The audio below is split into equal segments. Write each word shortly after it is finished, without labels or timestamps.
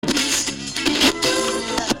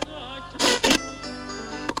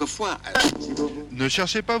fois. Ne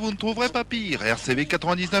cherchez pas, vous ne trouverez pas pire. RCV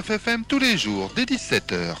 99 FM tous les jours, dès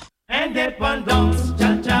 17h. Indépendance,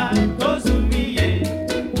 cha-cha, tozumiye.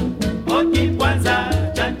 Oti kwanza,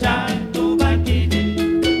 cha-cha, tubakidi.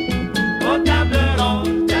 Au table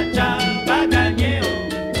ronde, cha-cha, baganye.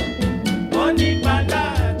 Oni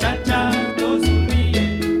panda, cha-cha,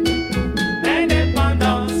 tozumiye.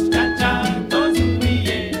 Indépendance, cha-cha,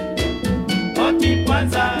 tozumiye. Oti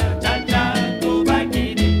kwanza, cha-cha,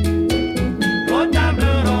 tubakidi. Au table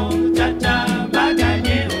ronde, cha-cha,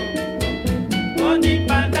 baganye. Oni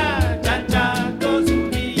panda.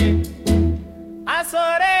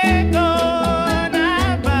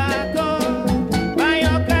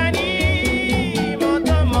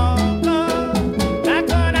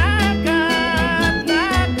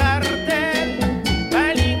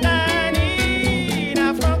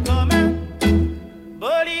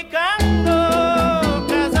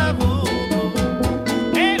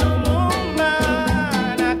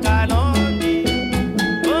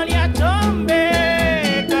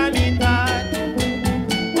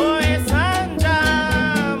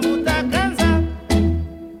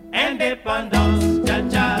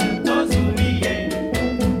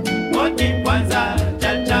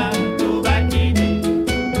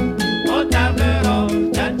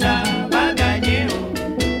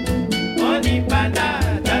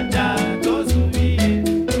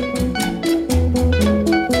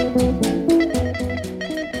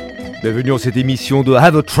 Bienvenue dans cette émission de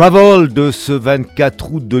Have a Travel de ce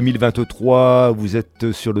 24 août 2023. Vous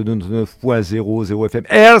êtes sur le 99.00 FM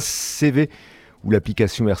RCV ou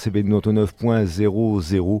l'application RCV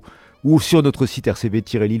 99.00 ou sur notre site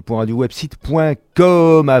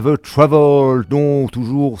rcv-lille.radiowebsite.com. Have a Travel, donc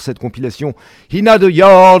toujours cette compilation In the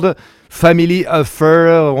Yard, Family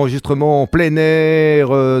Affair, enregistrement en plein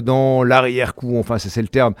air dans l'arrière-cour, enfin c'est le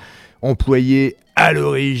terme employé à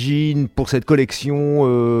l'origine pour cette collection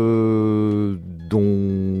dont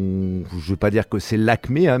je ne veux pas dire que c'est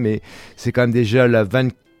l'acmé, hein, mais c'est quand même déjà la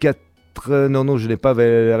 24... Non, je n'ai pas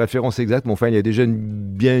la référence exacte, mais enfin il y a déjà une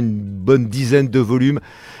bonne dizaine de volumes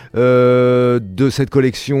de cette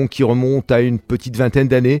collection qui remonte à une petite vingtaine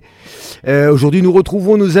d'années. Aujourd'hui nous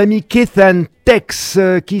retrouvons nos amis KEITH TEX.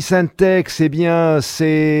 KEITH TEX, eh bien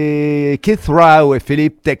c'est KEITH et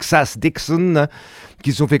Philip Texas Dixon,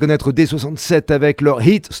 qui se sont fait connaître dès 67 avec leur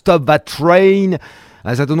hit Stop That Train.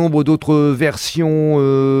 Un certain nombre d'autres versions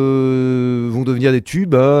vont devenir des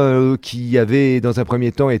tubes, qui avaient dans un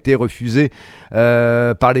premier temps été refusés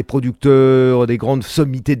par les producteurs des grandes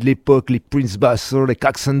sommités de l'époque, les Prince Buster, les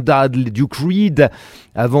Coxsone Dodd, les Duke Reed,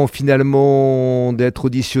 avant finalement d'être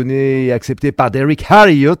auditionnés et acceptés par Derrick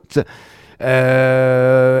Harriott.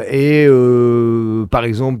 Par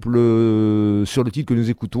exemple sur le titre que nous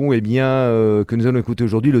écoutons, que nous allons écouter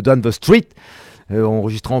aujourd'hui, le Down the Street,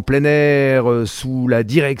 enregistré en plein air sous la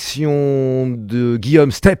direction de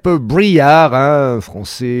Guillaume Stepper Briard,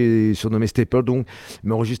 français surnommé Stepper donc,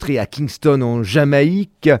 mais enregistré à Kingston en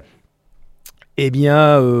Jamaïque.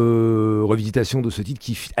 Revisitation de ce titre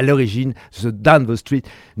qui à l'origine, ce Down the Street,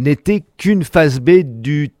 n'était qu'une phase B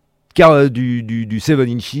du 7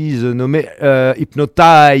 Inches nommé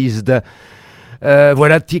Hypnotized.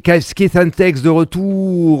 Voilà, KEITH TEX de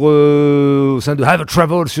retour au sein de Have a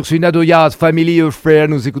Travel sur ce In the Yard Family Affair.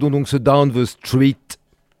 Nous écoutons donc ce Down the Street.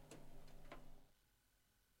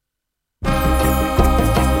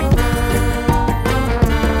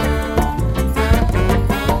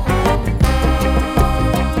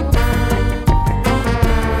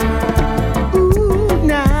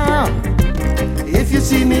 If you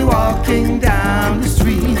see me walking down the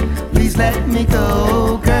street, please let me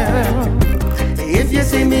go, girl. If you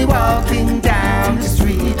see me walking down the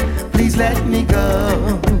street, please let me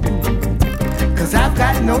go. 'Cause I've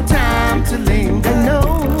got no time to linger,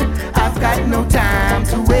 no, I've got no time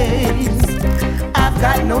to waste. I've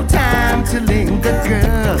got no time to linger,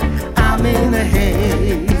 girl, I'm in a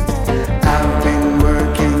haze. I've been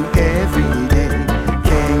working every day,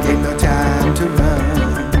 can't get no time to run.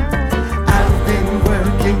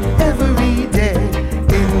 Every day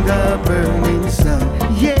in the burning sun,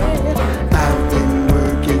 yeah. I've been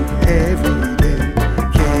working every day,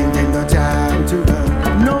 can't get no time to run.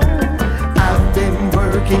 No, I've been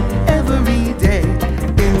working every day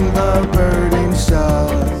in the burning sun.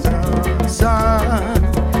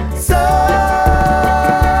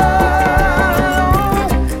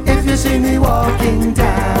 If you see me walking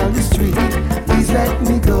down the street, please let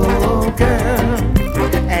me go, girl.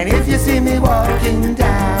 And if you see me walking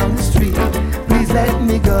down the street, please let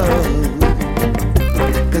me go.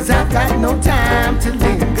 'Cause I've got no time to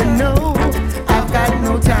linger, no, I've got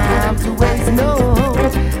no time to waste, no,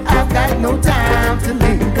 I've got no time to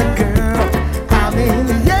linger.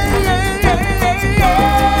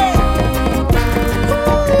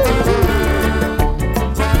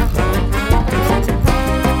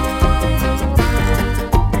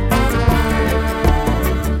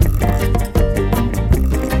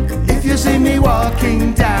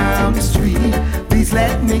 walking down the street, please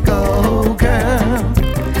let me go, girl.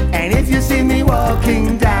 And if you see me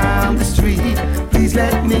walking down the street, please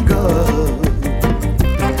let me go.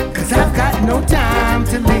 Cause I've got no time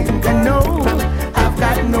to linger, no. I've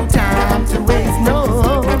got no time to waste,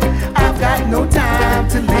 no. I've got no time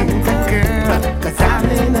to linger, girl, cause I'm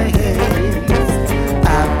in a haze.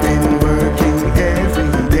 I've been working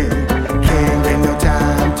every day, can't get no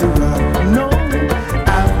time to run, no.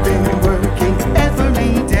 I've been working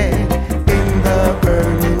every day in the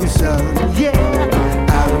burning sun, yeah.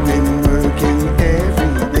 I've been working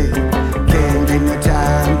every day, can't get no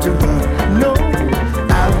time to run, no.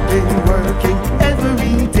 I've been working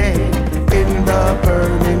every day in the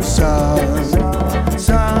burning sun, sun,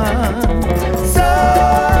 sun.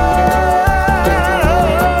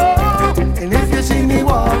 And if you see me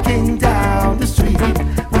walking down the street,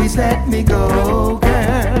 please let me go,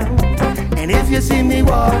 girl. And if you see me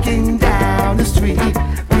walking down the street,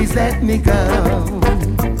 please let me go.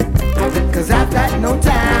 Cause I've got no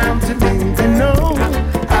time to linger, no.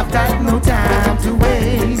 I've got no time to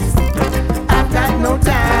waste. I've got no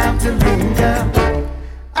time to linger.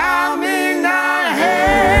 I'm in a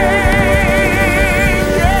haze,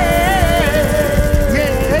 yeah,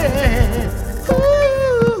 yeah.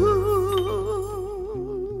 Ooh.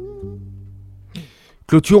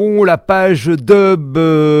 Clôturons la page dub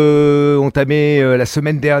entamée la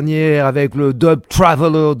semaine dernière avec le Dub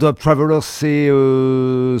Traveler. Dub Traveler, c'est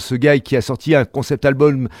ce gars qui a sorti un concept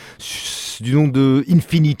album du nom de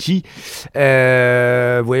Infinity,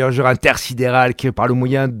 voyageur intersidéral qui, par le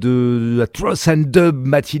moyen de la Trance and Dub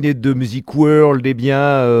matinée de Music World, eh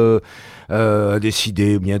bien, a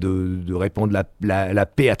décidé bien de répandre la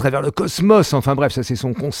paix à travers le cosmos. Enfin bref, ça c'est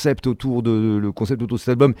son concept autour de cet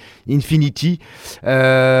album Infinity.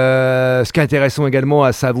 Ce qui est intéressant également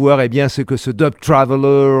à savoir, eh bien, c'est que ce Dub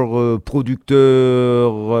Traveler,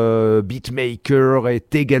 producteur, beatmaker,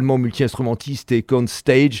 est également multi-instrumentiste et qu'on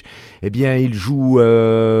stage, eh bien, il joue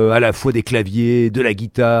à la fois des claviers, de la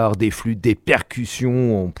guitare, des flûtes, des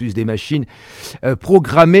percussions, en plus des machines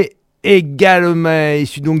programmées également.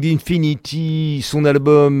 Issu donc d'Infinity, son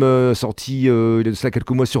album sorti il y a de cela quelques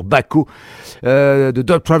mois sur Baco, de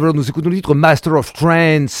Dub Traveler. Nous écoutons le titre Master of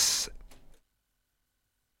Trance.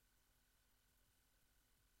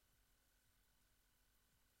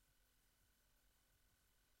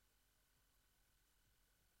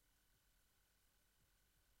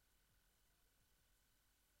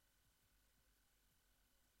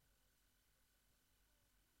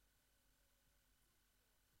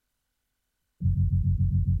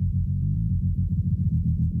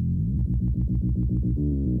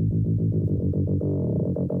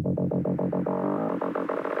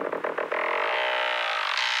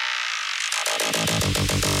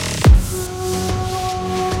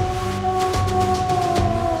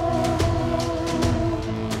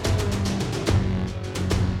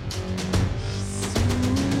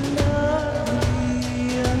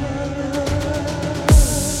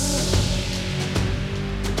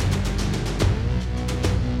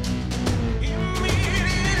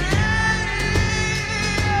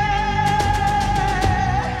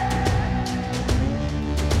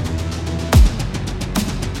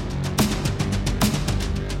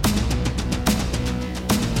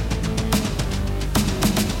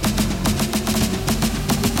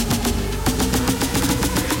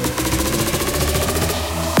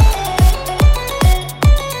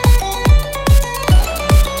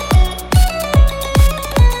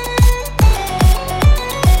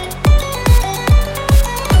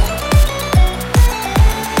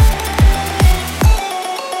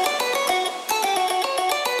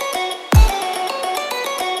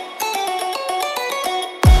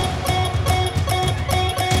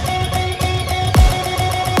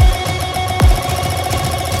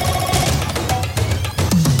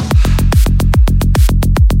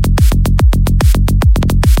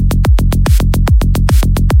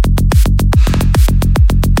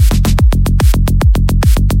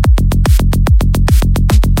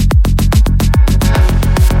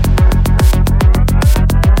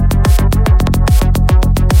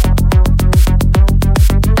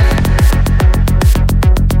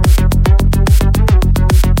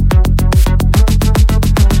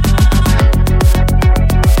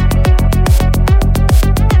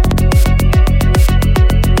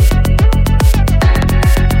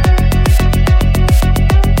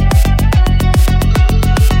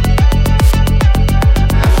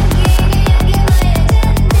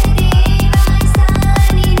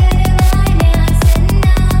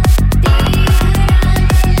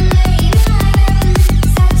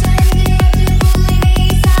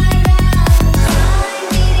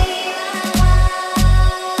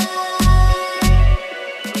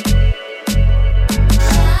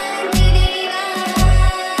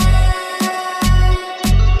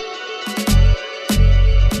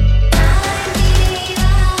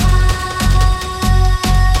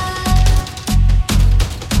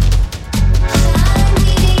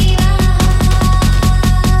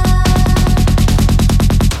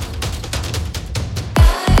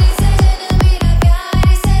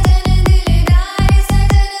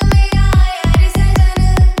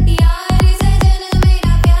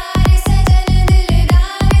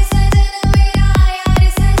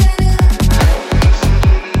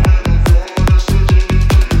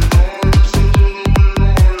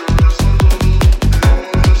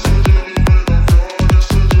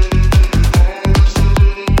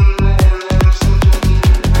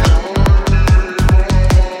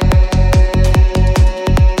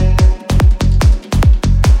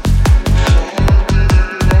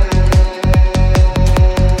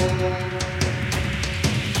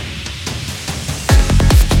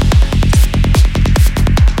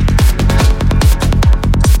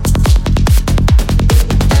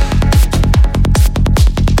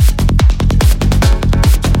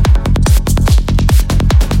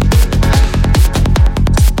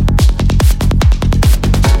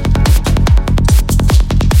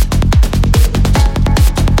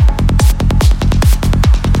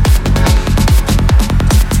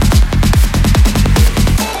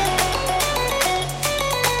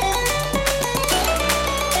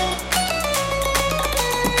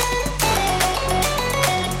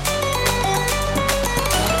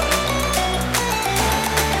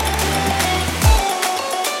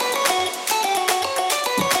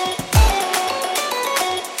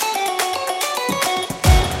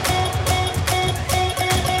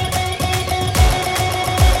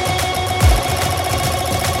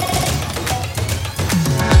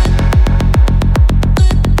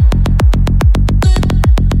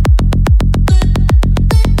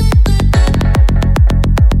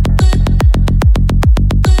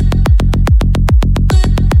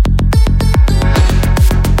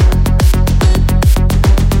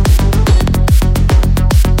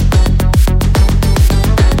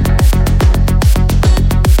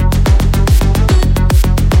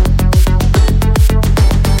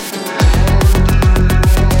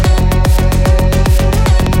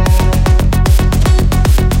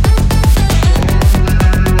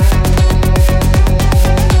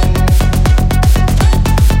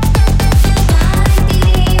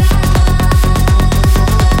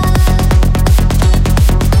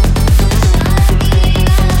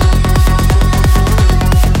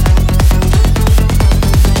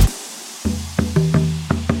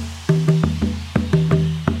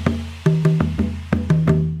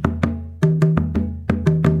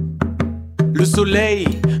 soleil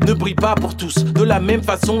ne brille pas pour tous. De la même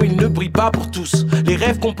façon, il ne brille pas pour tous. Les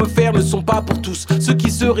rêves qu'on peut faire ne sont pas pour tous. Ceux qui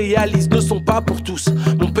se réalisent ne sont pas pour tous.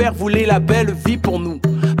 Mon père voulait la belle vie pour nous.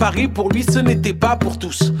 Paris pour lui ce n'était pas pour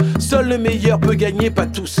tous. Seul le meilleur peut gagner, pas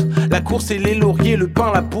tous. La course et les lauriers, le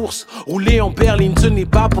pain, la bourse. Rouler en berline, ce n'est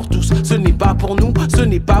pas pour tous. Ce n'est pas pour nous, ce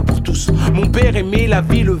n'est pas pour tous. Mon père aimait la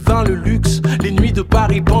vie, le vin, le luxe. Les nuits de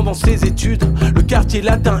Paris pendant ses études. Le quartier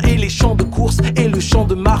latin et les champs de course. Et le champ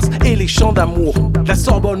de Mars et les champs d'amour. La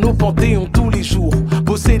Sorbonne au Panthéon tous les jours.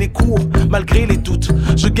 Bosser les cours, malgré les doutes.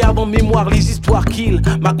 Je garde en mémoire les histoires qu'il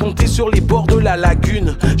m'a contées sur les bords de la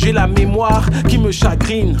lagune. J'ai la mémoire qui me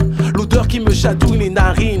chagrine. L'odeur qui me chatouille les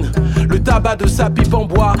narines. Le tabac de sa pipe en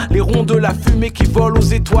bois. Les ronds de la fumée qui vole aux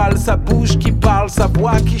étoiles. Sa bouche qui parle, sa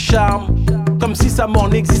voix qui charme. Comme si sa mort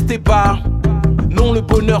n'existait pas. Non, le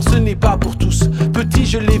bonheur ce n'est pas pour tous. Petit,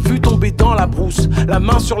 je l'ai vu tomber dans la brousse. La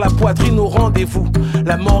main sur la poitrine au rendez-vous.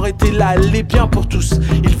 La mort était là, elle est bien pour tous.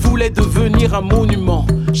 Il voulait devenir un monument.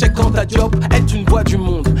 Cheikh Anta Diop est une voix du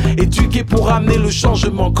monde. Éduqué pour amener le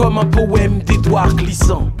changement. Comme un poème d'Édouard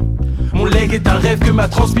Glissant. Mon legs est un rêve que m'a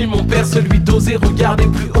transmis mon père, celui d'oser regarder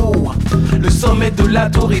plus haut. Le sommet de la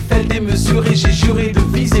Tour Eiffel démesuré, j'ai juré de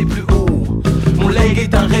viser plus haut. Mon legs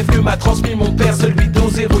est un rêve que m'a transmis mon père, celui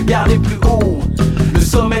d'oser regarder plus haut. Le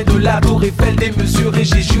sommet de la Tour Eiffel démesuré,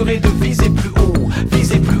 j'ai juré de viser plus haut,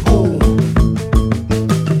 viser plus haut.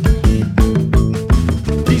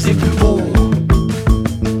 Viser plus haut.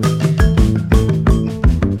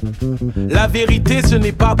 La vérité ce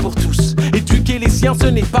n'est pas pour tous. Éduquer les siens ce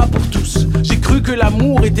n'est pas pour tous. J'ai cru que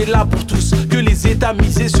l'amour était là pour tous. Que les États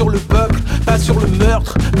misaient sur le peuple. Pas sur le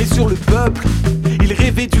meurtre mais sur le peuple. Ils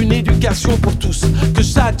rêvaient d'une éducation pour tous. Que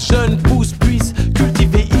chaque jeune pousse puisse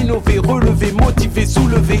cultiver, innover, relever, motiver,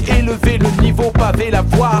 soulever, élever le niveau, paver la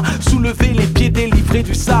voie. Soulever les pieds délivrés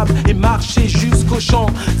du sable. Et marcher jusqu'aux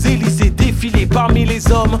Champs-Élysées. Défiler parmi les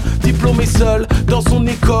hommes. Diplômé seul dans son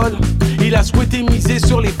école. Il a souhaité miser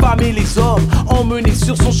sur les femmes et les hommes. Emmener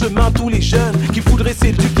sur son chemin tous les jeunes qui voudraient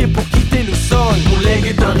s'éduquer pour quitter le sol. Mon legs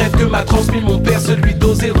est un rêve que m'a transmis mon père, celui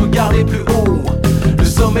d'oser regarder plus haut. Le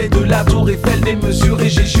sommet de la Tour Eiffel démesuré,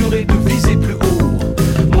 j'ai juré de viser plus haut.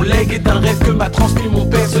 Mon legs est un rêve que m'a transmis mon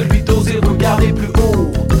père, celui d'oser regarder plus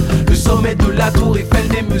haut. Le sommet de la Tour Eiffel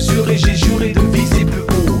démesuré, j'ai juré de viser plus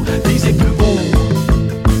haut, viser plus haut.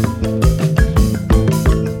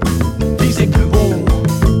 Viser plus haut.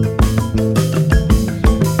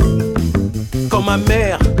 Quand ma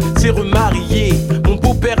mère s'est remariée, mon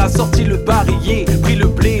beau-père a sorti le barillet, pris le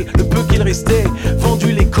blé, le peu qu'il restait,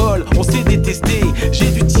 vendu l'école, on s'est détesté.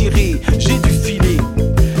 J'ai dû tirer, j'ai dû filer,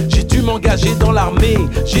 j'ai dû m'engager dans l'armée,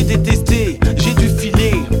 j'ai détesté, j'ai dû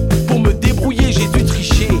filer. Pour me débrouiller, j'ai dû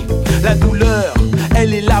tricher. La douleur,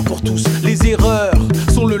 elle est là pour tous. Les erreurs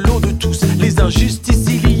sont le lot de tous. Les injustices,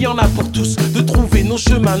 il y en a pour tous. De trouver nos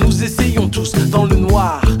chemins, nous essayons tous. Dans le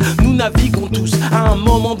noir, nous naviguons tous. À un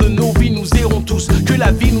moment de nos vies, nous errons tous. Que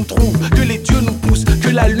la vie nous trouve, que les dieux nous poussent. Que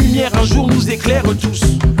la lumière un jour nous éclaire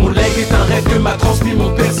tous. Mon legs est un rêve que m'a transmis mon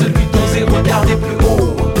père, celui d'oser regarder plus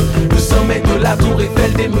haut. Le sommet de la Tour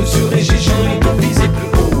Eiffel démesuré, j'ai juré de viser plus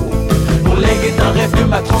haut. Mon legs est un rêve que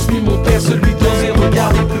m'a transmis mon père, celui d'oser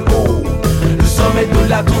regarder plus haut. Le sommet de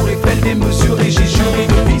la Tour Eiffel démesuré, j'ai juré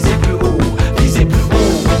de viser plus haut, viser plus haut.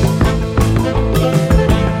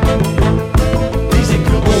 Viser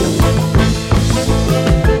plus haut.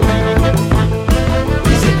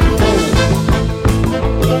 Viser plus haut.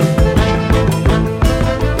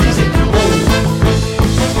 Viser plus haut.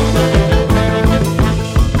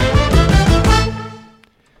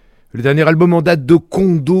 Le dernier album en date de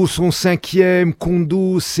KOHNDO, son 5e.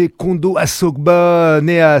 KOHNDO, c'est KOHNDO Asogba,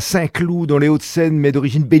 né à Saint-Cloud dans les Hauts-de-Seine, mais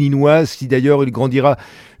d'origine béninoise. Qui d'ailleurs, il grandira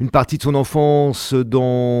une partie de son enfance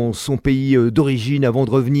dans son pays d'origine avant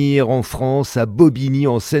de revenir en France, à Bobigny,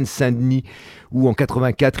 en Seine-Saint-Denis, où en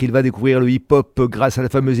 84, il va découvrir le hip-hop grâce à la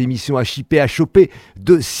fameuse émission HIP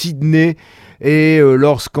de Sydney. Et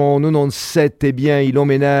lorsqu'en 97, eh bien, il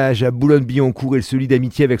emménage à Boulogne-Billancourt, il se lie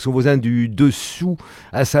d'amitié avec son voisin du dessous,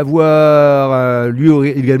 à savoir, lui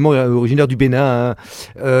également originaire du Bénin,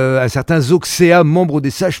 un certain Zoxea, membre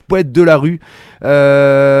des Sages Poètes de la rue,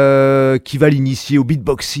 qui va l'initier au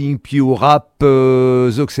beatboxing puis au rap.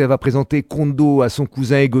 Zoxea va présenter KOHNDO à son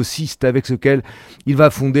cousin égociste, avec lequel il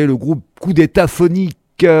va fonder le groupe Coup d'État Phonique.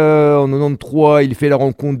 En 93, il fait la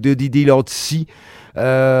rencontre de Didi Lordsi,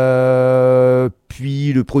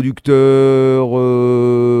 puis le producteur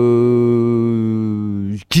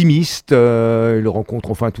chimiste, il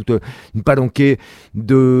rencontre enfin toute une palanquée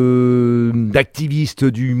d'activistes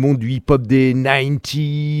du monde du hip-hop des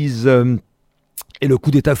 90s. Et le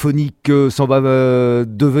coup d'état phonique s'en va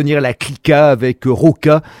devenir la clica avec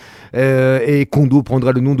Roca. et KOHNDO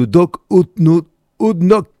prendra le nom de Doc Odnok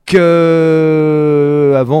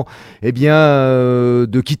avant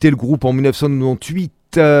de quitter le groupe en 1998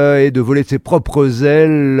 et de voler de ses propres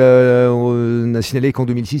ailes. On a signalé qu'en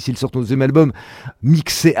 2006 il sort son deuxième album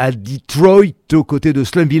mixé à Detroit aux côtés de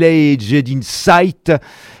Slum Village et d'Insight.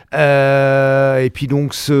 Et puis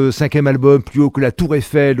donc ce cinquième album, Plus haut que la Tour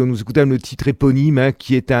Eiffel, dont nous écoutons le titre éponyme,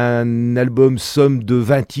 qui est un album somme de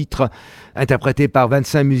 20 titres interprétés par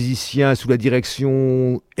 25 musiciens sous la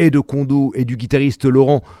direction et de KOHNDO et du guitariste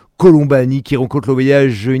Laurent Colombani, qui rencontre le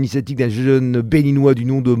voyage initiatique d'un jeune béninois du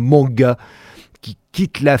nom de Manga, qui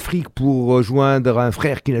quitte l'Afrique pour rejoindre un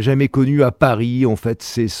frère qu'il n'a jamais connu à Paris. En fait,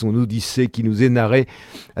 c'est son odyssée qui nous est narrée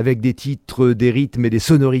avec des titres, des rythmes et des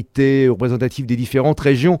sonorités représentatives des différentes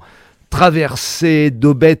régions traversées.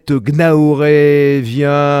 Dobet GNAHORÉ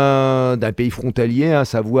vient d'un pays frontalier, à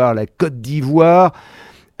savoir la Côte d'Ivoire.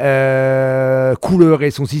 Couleur est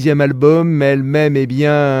son 6e album. Elle-même, elle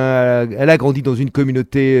a grandi dans une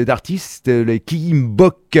communauté d'artistes, les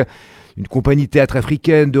Kimbok, une compagnie théâtre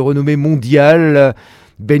africaine de renommée mondiale.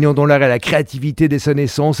 Baignant dans l'art et la créativité dès sa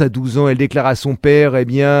naissance, à 12 ans, elle déclare à son père,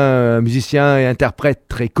 un musicien et interprète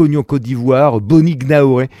très connu en Côte d'Ivoire, Bonnie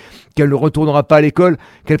GNAHORÉ, qu'elle ne retournera pas à l'école,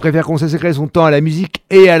 qu'elle préfère consacrer son temps à la musique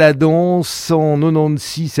et à la danse. En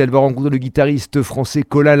 96, elle va rencontrer le guitariste français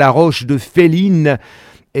Colin Laroche de Féline,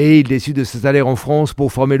 et il décide de s'installer en France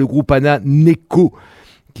pour former le groupe Anna Neko,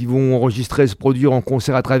 qui vont enregistrer et se produire en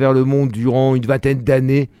concert à travers le monde durant une vingtaine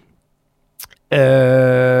d'années.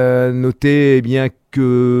 Notez bien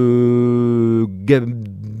que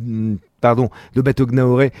Dobet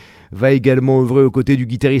GNAHORÉ va également œuvrer aux côtés du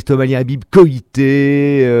guitariste malien Habib KEITH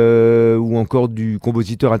ou encore du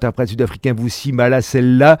compositeur-interprète sud-africain Vusi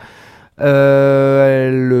Malasella.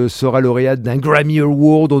 Elle sera lauréate d'un Grammy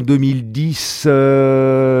Award en 2010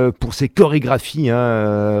 pour ses chorégraphies,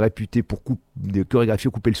 réputées pour des chorégraphies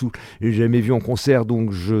au couper le souffle. Je n'ai jamais vu en concert,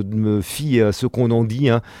 donc je me fie à ce qu'on en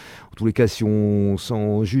dit. En tous les cas, si on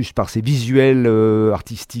s'en juge par ses visuels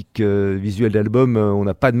artistiques, visuels d'album, on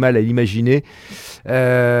n'a pas de mal à l'imaginer.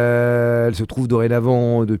 Elle se trouve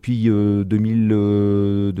dorénavant depuis 2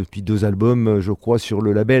 albums, je crois, sur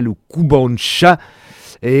le label Kubancha.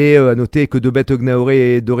 Et à noter que Dobet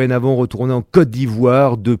GNAHORÉ est dorénavant retourné en Côte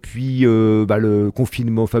d'Ivoire depuis le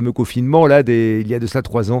fameux confinement, il y a de cela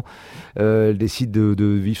 3 ans. Elle décide de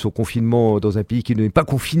vivre son confinement dans un pays qui n'est pas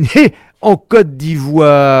confiné, en Côte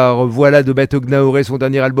d'Ivoire. Voilà Dobet GNAHORÉ, son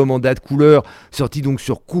dernier album en date, Couleur, sorti donc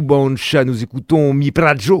sur Kubancha. Nous écoutons Mi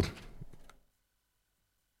Pradjo.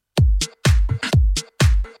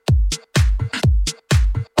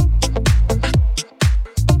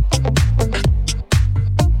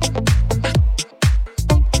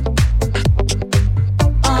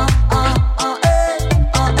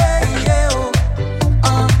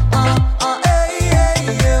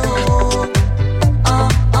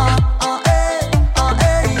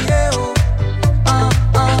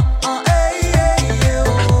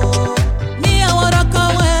 Ni awara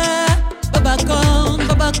kawe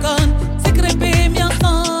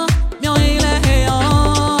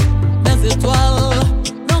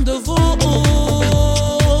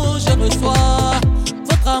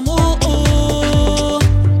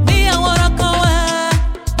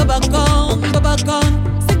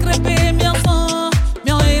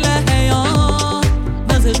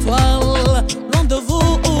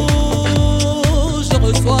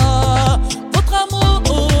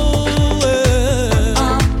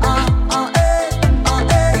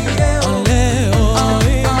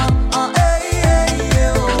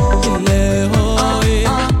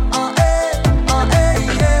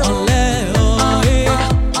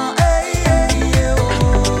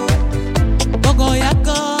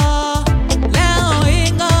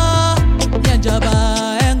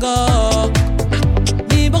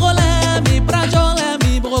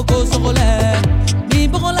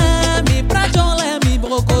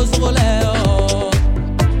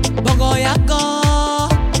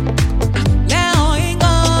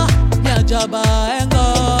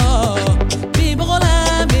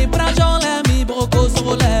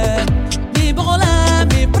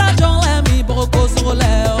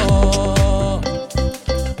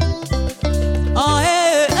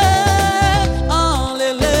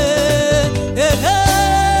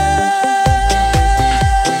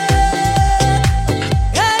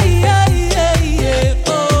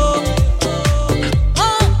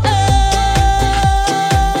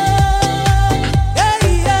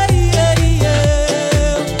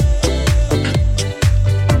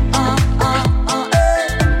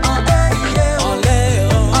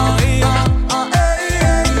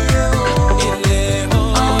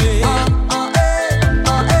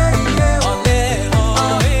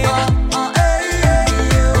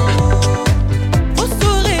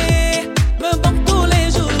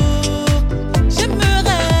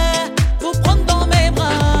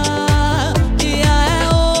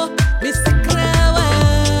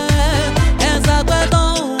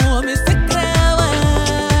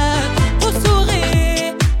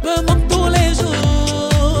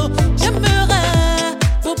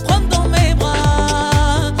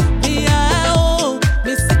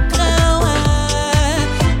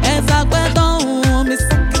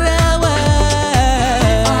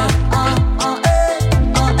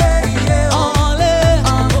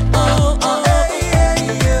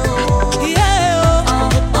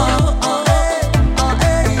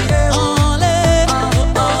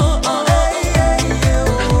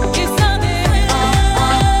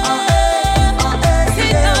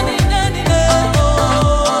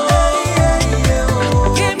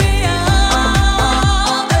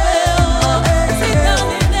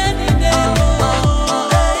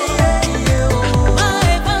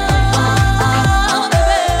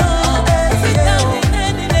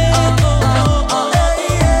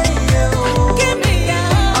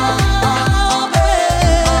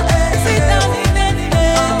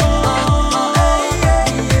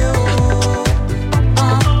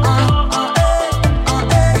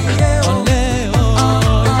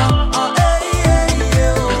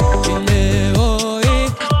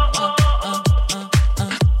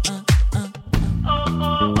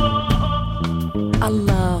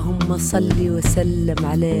صل وسلم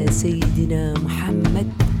على سيدنا محمد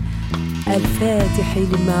الفاتح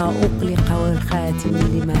لما أغلق والخاتم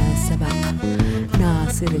لما سبق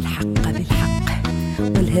ناصر الحق بالحق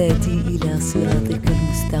والهادي إلى صراطك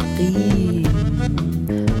المستقيم.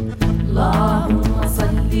 اللهم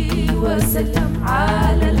صل وسلم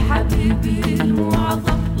على الحبيب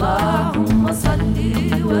المعظم. اللهم صل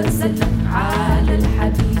وسلم على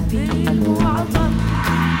الحبيب المعظم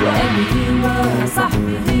وآله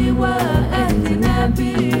وصحبه وأهلنا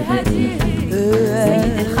بهديه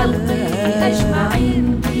سيد الخلق أجمعين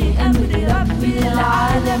بأمر رب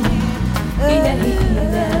العالمين. إلهي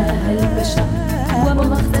إله البشر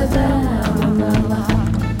وما اختفى وما ظهر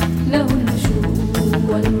له النجوم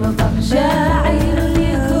والمطر جاعل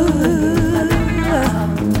لكل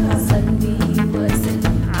اللهم صل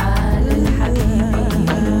وسلم على الحبيب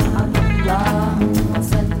اللهم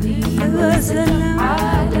صل وسلم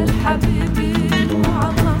على الحبيب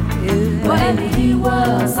المعظم وآله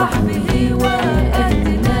وصحبه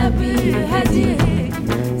وأهلنا بهديه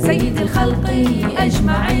سيد الخلق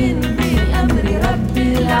أجمعين بأمر رب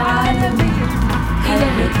العالمين.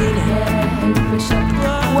 إلهي إله البشر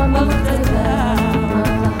وما اختفى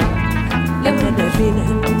له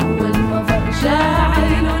النجوم والمطر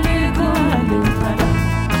جاعل لكل القدر.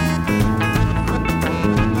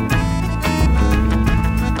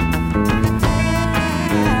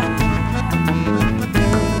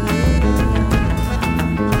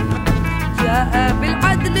 جاء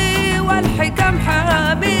بالعدل والحكم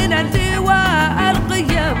حاملا لواء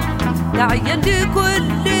القيم داعيا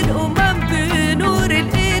لكل الأمم بنور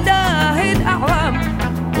الإله الأعظم.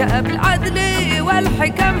 جاء بالعدل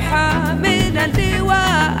والحكم حاملا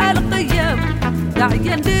لواء القيم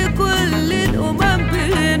داعيا لكل الأمم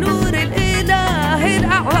بنور الإله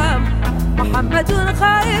الأعظم. محمد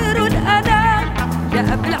خير الأنام جاء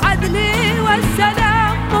بالعدل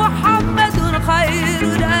والسلام. محمد خير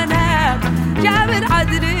الأنام جاء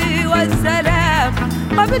بالعدل والسلام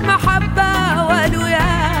وبالمحبة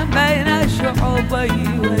والوئام بين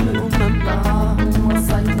الشعوبين والأمم. اللهم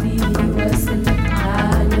صل وسلم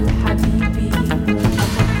على الحبيب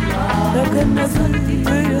لك النصر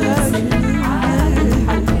وسلم على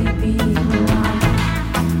الحبيب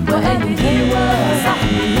وآله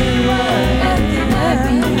وصحبه وآتنا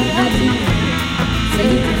بهديه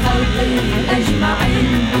سيد الخلق أجمعين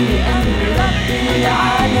بأمر رب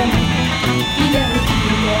العالمين. إلهي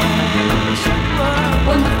إله البشر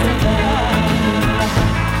وما اختفى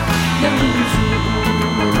له النجوم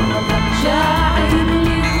والمطر جاعل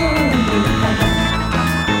لكل القدر.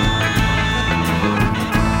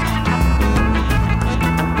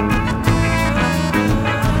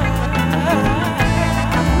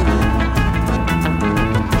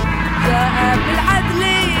 جاء بالعدل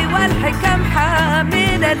والحكم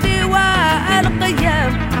حاملا لواء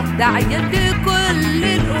القيم داعيا لكل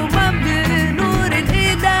الأمم بنور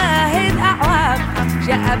الإله الأعوام.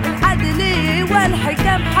 جاء بالعدل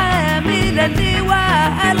والحكم حاملا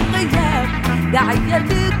لواء القيم داعيا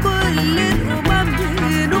لكل الأمم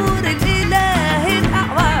بنور الإله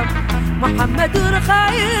الأعوام. محمد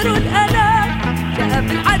خير الأنام جاء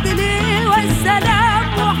بالعدل والسلام.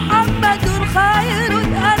 محمد خير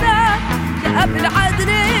الأنام جاء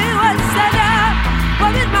بالعدل والسلام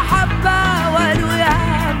وبالمحبة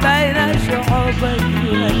والوئام بين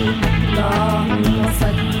الشعوبين. اللهم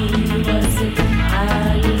صل وسلم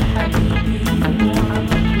على الحبيب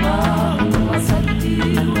محمد. اللهم صل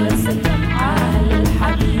وسلم على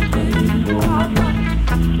الحبيب محمد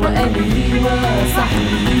وآله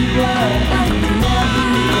وصحبه وأهلنا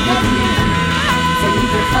بهديه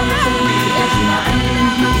سيد الخلق أجمعين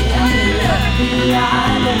بأمر رب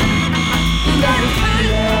العالمين. إلهي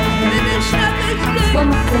إله البشر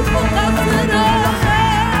وما اختفى له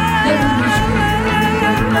النجوم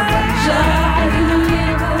والمطر جاعل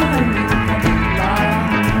لكل القدر.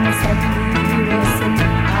 اللهم صل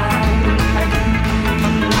وسلم على الحبيب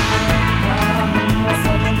اللهم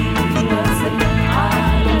صل وسلم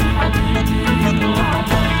على الحبيب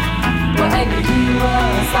وآله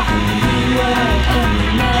وصحبه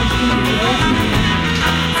وأهلنا بهديه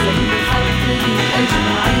سيد الخلق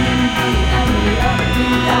أجمعين بأمر رب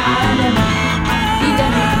العالمين.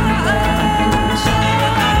 إلهي إله البشر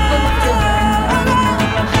وما اختفى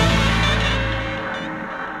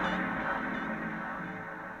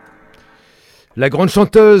La grande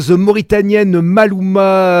chanteuse mauritanienne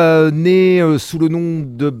MALOUMA, née sous le nom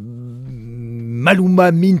de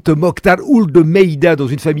Malouma Mint Mokhtar Ould Meïda dans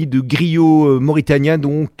une famille de griots mauritaniens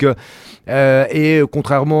donc. Et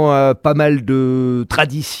contrairement à pas mal de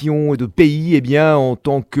traditions et de pays, eh bien, en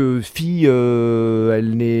tant que fille,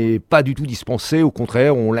 elle n'est pas du tout dispensée. Au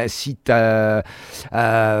contraire, on l'incite à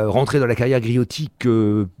rentrer dans la carrière griotique,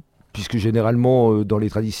 puisque généralement, dans les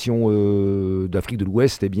traditions d'Afrique de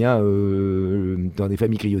l'Ouest, eh bien, dans des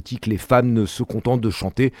familles griotiques, les femmes ne se contentent de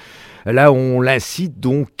chanter. Là, on l'incite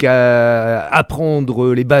donc à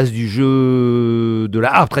apprendre les bases du jeu de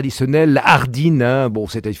la harpe traditionnelle, la hardine. Hein. Bon,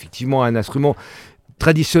 c'est effectivement un instrument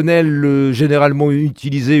traditionnel généralement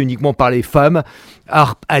utilisé uniquement par les femmes,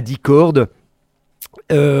 harpe à 10 cordes.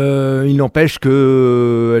 Il n'empêche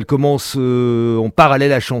qu'elle commence en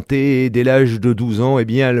parallèle à chanter et dès l'âge de 12 ans, eh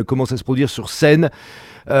bien, elle commence à se produire sur scène.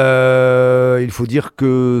 Il faut dire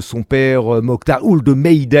que son père, Mokhtar Ould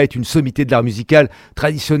Meïda, est une sommité de l'art musical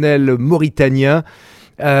traditionnel mauritanien.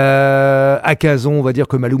 À 15 ans, on va dire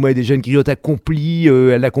que Malouma est des jeunes griottes accomplis.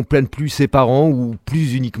 Elle n'accompagne plus ses parents ou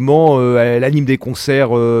plus uniquement. Elle anime des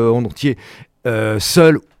concerts en entier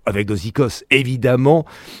seule, avec Dozikos évidemment.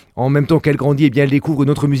 En même temps qu'elle grandit, eh bien, elle découvre une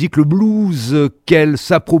autre musique, le blues, qu'elle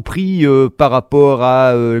s'approprie par rapport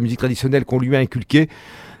à la musique traditionnelle qu'on lui a inculquée.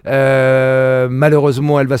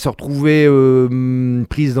 Malheureusement, elle va se retrouver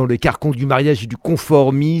prise dans les carcans du mariage et du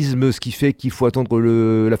conformisme, ce qui fait qu'il faut attendre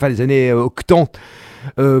la fin des années 80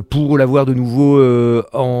 pour la voir de nouveau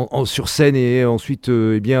sur scène et ensuite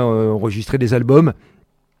eh bien, enregistrer des albums.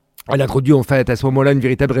 Elle introduit en fait à ce moment-là une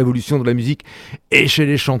véritable révolution dans la musique et chez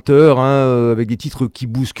les chanteurs, hein, avec des titres qui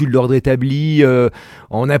bousculent l'ordre établi,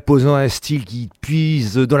 en imposant un style qui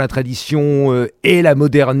puise dans la tradition et la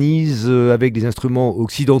modernise avec des instruments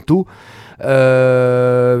occidentaux.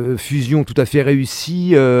 Fusion tout à fait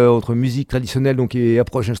réussie entre musique traditionnelle donc, et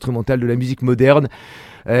approche instrumentale de la musique moderne.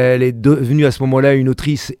 Elle est devenue à ce moment-là une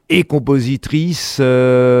autrice et compositrice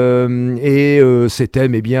et ses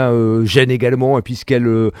thèmes eh bien, gênent également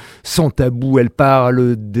puisqu'elle, sans tabou, elle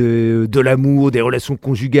parle de l'amour, des relations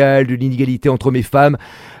conjugales, de l'inégalité entre hommes et femmes.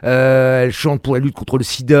 Elle chante pour la lutte contre le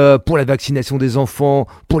sida, pour la vaccination des enfants,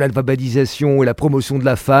 pour l'alphabétisation et la promotion de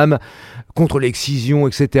la femme, contre l'excision,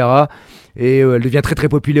 etc. Et elle devient très très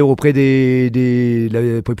populaire auprès de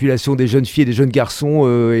la population des jeunes filles et des jeunes garçons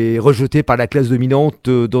et rejetée par la classe dominante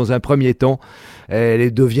dans un premier temps.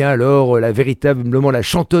 Elle devient alors véritablement la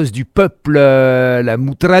chanteuse du peuple, la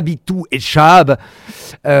Moutrabitou et Chab.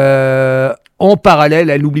 En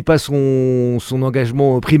parallèle, elle n'oublie pas son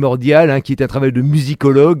engagement primordial, hein, qui est un travail de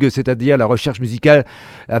musicologue, c'est-à-dire la recherche musicale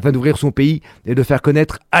afin d'ouvrir son pays et de faire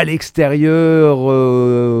connaître à l'extérieur,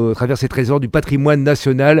 à travers ses trésors du patrimoine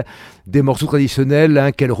national, des morceaux traditionnels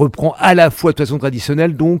hein, qu'elle reprend à la fois de façon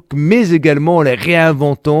traditionnelle, donc, mais également en les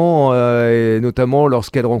réinventant, et notamment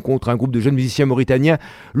lorsqu'elle rencontre un groupe de jeunes musiciens mauritaniens,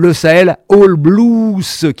 le Sahel All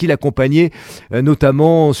Blues, qui l'accompagnait,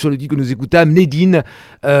 notamment sur le titre que nous écoutâmes, Nedine,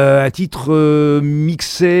 un titre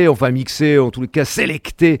mixé, en tous les cas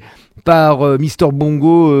sélecté par Mr.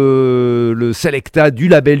 Bongo, le selecta du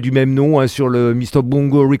label du même nom, hein, sur le Mr.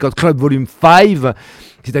 Bongo Record Club Volume 5.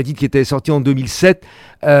 C'est un titre qui était sorti en 2007,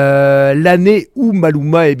 l'année où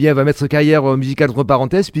Malouma eh bien, va mettre sa carrière musicale entre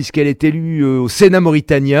parenthèses, puisqu'elle est élue au Sénat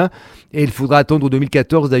mauritanien, et il faudra attendre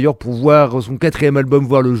 2014 d'ailleurs pour voir son 4e album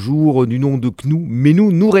voir le jour du nom de KOHNDO. Mais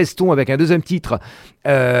nous restons avec un deuxième titre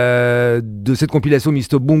de cette compilation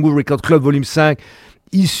Mr. Bongo Record Club Volume 5,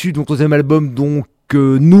 issu de son 3e album, donc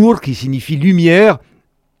Nour, qui signifie lumière,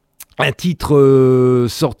 un titre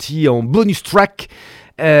sorti en bonus track,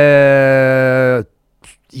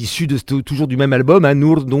 issu toujours du même album, hein,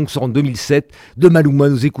 Nour, donc sort en 2007, de Malouma.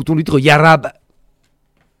 Nous écoutons le titre Yarab.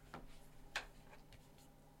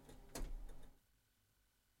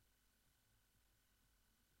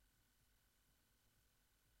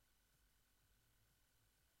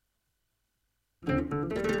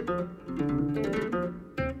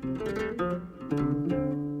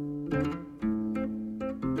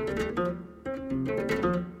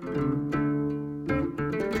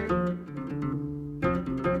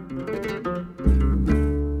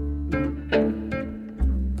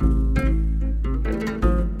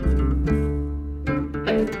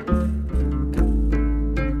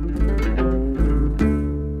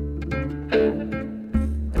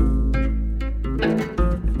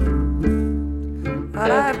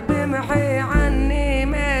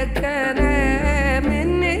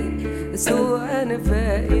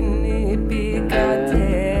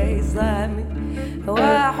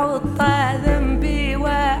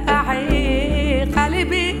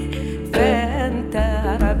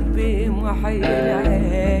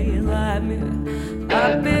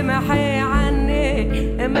 ربي محي عني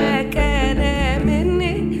ما كان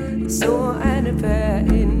مني سوءا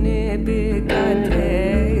فإني بك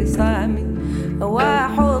اعتصامي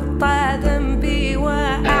وأحط ذنبي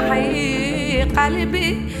وأحيي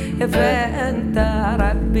قلبي فأنت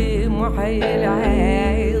ربي محيي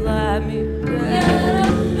العظام يا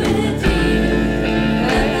رب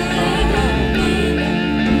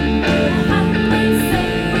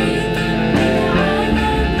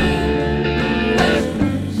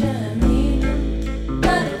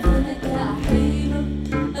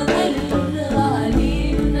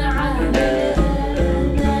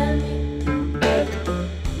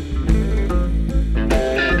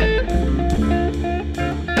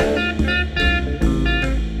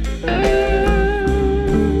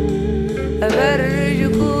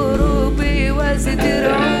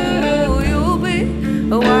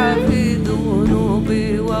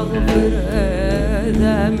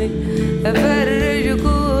أفرج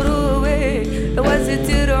كروبي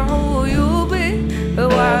وستر عيوبي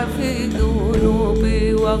وعفي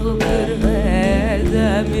ذنوبي واغفر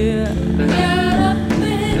آثامي يا رب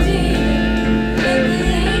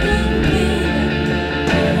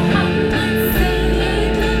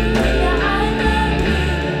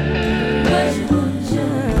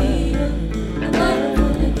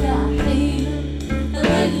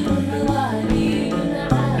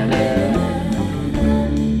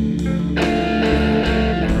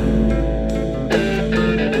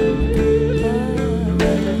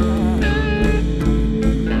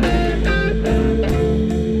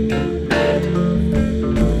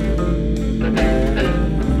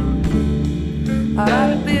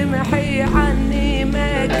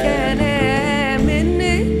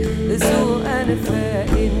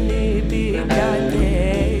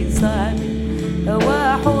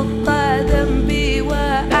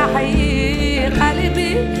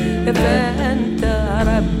فأنت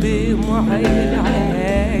ربي محيي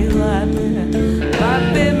العظام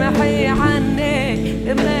ربي محي عني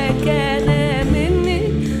ما كان مني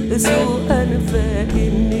سوءا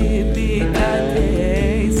فإني بك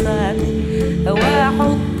اعتصامي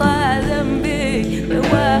وأحط ذنبي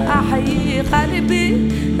وأحيي قلبي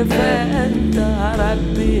فأنت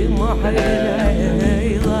ربي محيي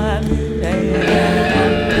العظام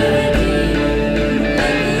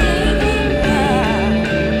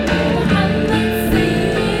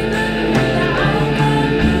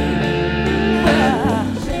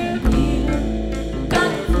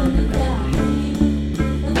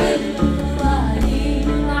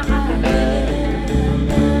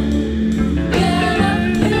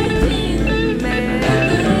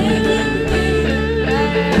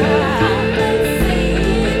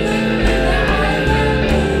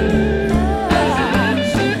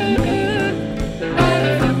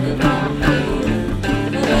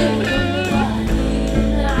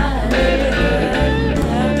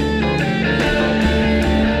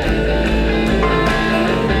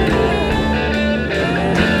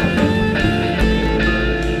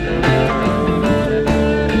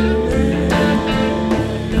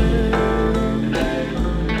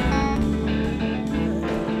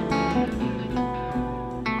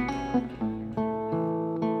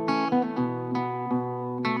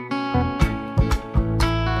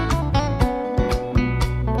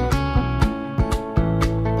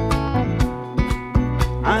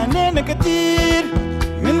عانينا كتير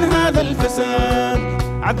من هذا الفساد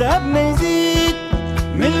عذابنا يزيد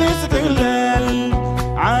من الاستغلال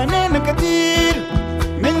عانينا كتير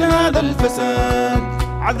من هذا الفساد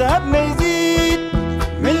عذابنا يزيد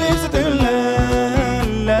من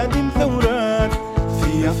الاستغلال لازم ثورات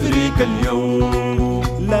في أفريقيا اليوم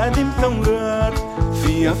لازم ثورات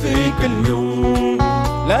في أفريقيا اليوم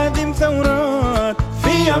لازم ثورات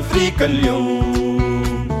في أفريقيا اليوم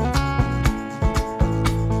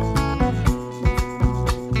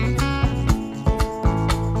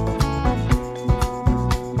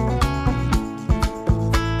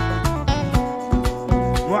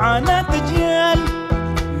معاناة أجيال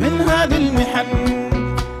من هذه المحن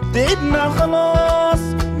تعبنا خلاص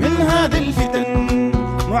من هذه الفتن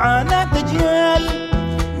معاناة أجيال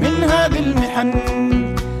من هذه المحن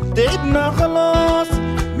تعبنا خلاص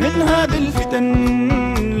من هذه الفتن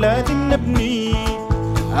لازم نبني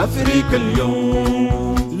أفريقيا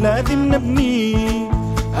اليوم لازم نبني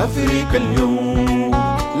أفريقيا اليوم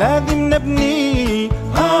لازم نبني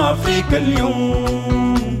أفريقيا اليوم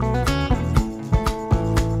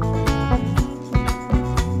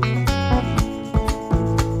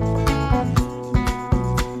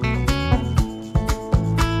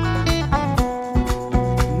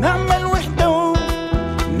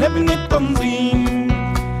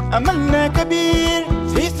أملنا كبير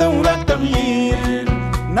في ثورة تغيير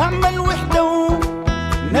نعمل وحدة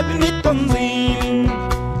ونبني التنظيم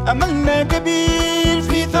أمل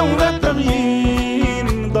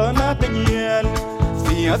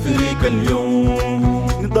في أفريقيا اليوم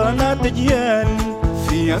نضالات أجيال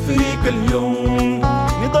في أفريقيا اليوم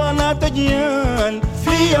نضالات أجيال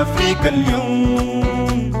في أفريقيا اليوم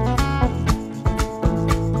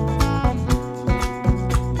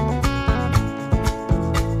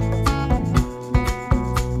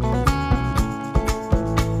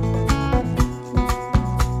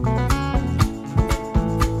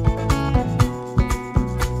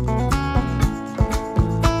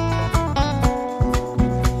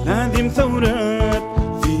لازم ثورات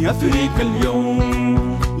في أفريقيا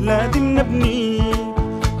اليوم لازم نبني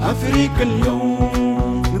أفريقيا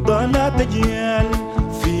اليوم نضالات أجيال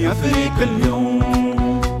في أفريقيا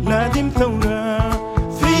اليوم لازم ثورة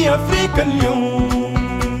في أفريقيا اليوم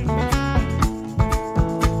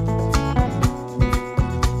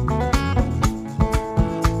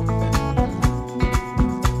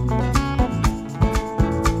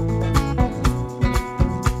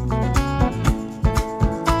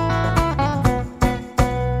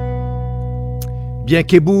Bien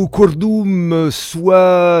qu'Ebo KRDUM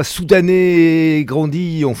soit soudanais,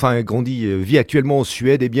 vit actuellement en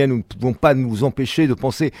Suède, eh bien nous ne pouvons pas nous empêcher de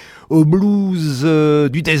penser au blues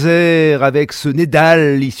du désert avec ce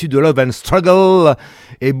Nedaal issu de Love and Struggle.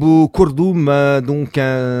 Ebo KRDUM, donc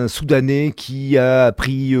un Soudanais qui a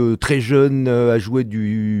appris très jeune à jouer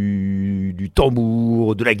du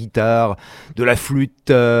tambour, de la guitare, de la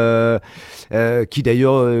flûte, qui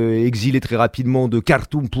d'ailleurs exilé très rapidement de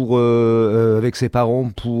Khartoum avec ses parents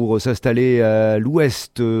pour s'installer à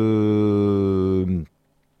l'ouest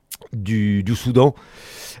du Soudan.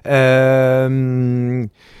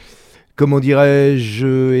 Comment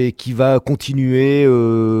dirais-je, et qui va continuer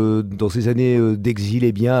dans ces années d'exil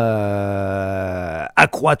à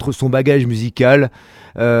accroître son bagage musical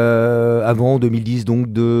avant 2010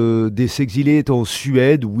 donc de s'exiler en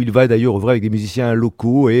Suède, où il va d'ailleurs œuvrer avec des musiciens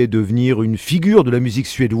locaux et devenir une figure de la musique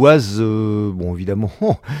suédoise, évidemment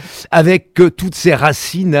avec toutes ses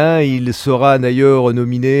racines, il sera d'ailleurs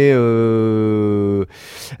nominé, il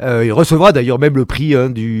recevra d'ailleurs même le prix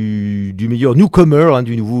du meilleur newcomer,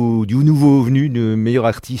 du nouveau venu, du meilleur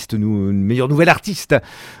artiste, meilleur nouvel artiste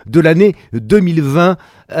de l'année 2020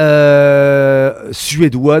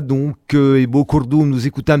 suédois. Donc Ebo KRDUM, nous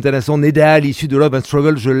écoutons à l'instant Nedaal issu de Love and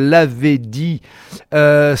Struggle, je l'avais dit.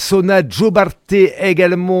 Sona JOBARTEH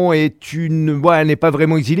également elle n'est pas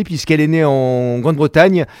vraiment exilée puisqu'elle est née en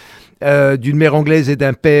Grande-Bretagne, d'une mère anglaise et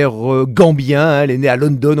d'un père gambien. Elle est née à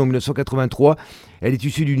London en 1983. Elle est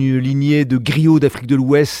issue d'une lignée de griots d'Afrique de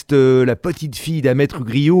l'Ouest, la petite fille d'un maître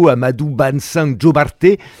griot, Amadou Bansang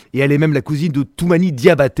JOBARTEH, et elle est même la cousine de Toumani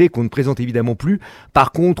Diabaté, qu'on ne présente évidemment plus.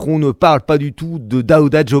 Par contre, on ne parle pas du tout de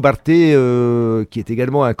Dawda JOBARTEH, qui est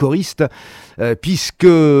également un choriste, puisque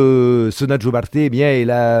Sona JOBARTEH est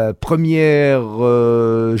la première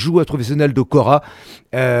joueuse professionnelle de kora.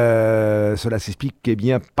 Cela s'explique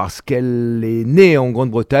parce qu'elle est née en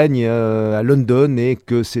Grande-Bretagne, à London, et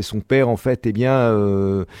que c'est son père en fait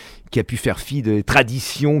qui a pu faire fi des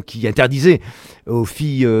traditions qui interdisaient aux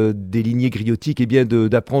filles des lignées griotiques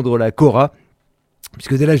d'apprendre la kora,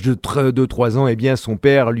 puisque dès l'âge de 3 ans son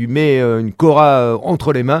père lui met une kora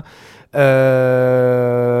entre les mains.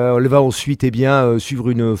 Elle va ensuite suivre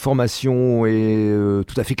une formation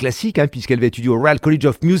tout à fait classique, puisqu'elle va étudier au Royal College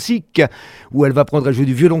of Music, où elle va apprendre à jouer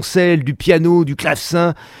du violoncelle, du piano, du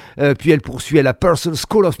clavecin, puis elle poursuit à la Purcell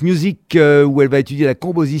School of Music, où elle va étudier la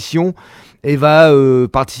composition et va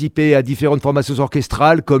participer à différentes formations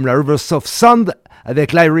orchestrales comme la Rivers of Sound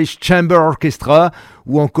avec l'Irish Chamber Orchestra,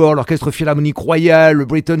 ou encore l'Orchestre Philharmonique Royal, le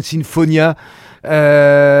Britten Sinfonia,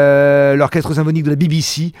 l'Orchestre Symphonique de la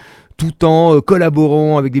BBC, tout en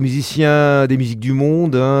collaborant avec des musiciens des musiques du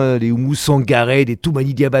monde, des Oumou Sangaré, des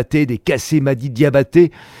Toumani Diabaté, des Kassé Madi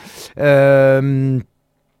Diabaté. Elle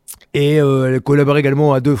collabore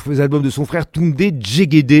également à 2 albums de son frère Toundé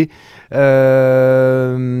Djegede.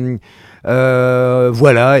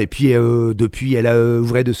 Et puis depuis elle a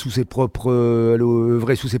œuvré sous ses propres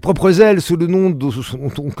ailes sous le nom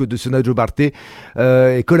de Sona JOBARTEH,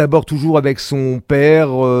 et collabore toujours avec son père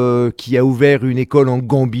qui a ouvert une école en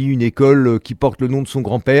Gambie, une école qui porte le nom de son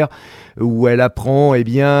grand-père, où elle apprend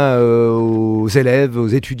aux élèves, aux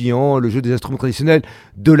étudiants, le jeu des instruments traditionnels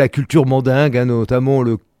de la culture mandingue, notamment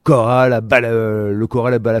le kora, la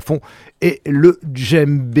balafon et le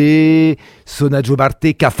djembé. Sona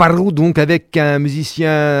JOBARTEH Kafaroo, donc avec un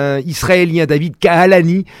musicien israélien, Ravid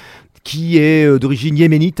KAHALANI, qui est d'origine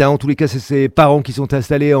yéménite. En tous les cas, c'est ses parents qui sont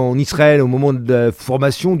installés en Israël au moment de la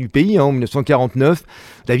formation du pays, en 1949.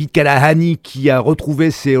 Ravid KAHALANI qui a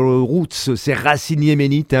retrouvé ses roots, ses racines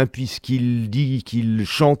yéménites, puisqu'il dit qu'il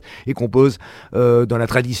chante et compose dans la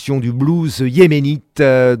tradition du blues yéménite.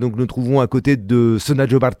 Donc nous trouvons à côté de Sona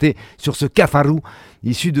JOBARTEH sur ce Kafaroo,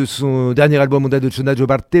 issu de son dernier album en date de Sona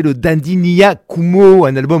JOBARTEH, le Badinyaa kumoo,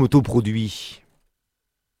 un album autoproduit.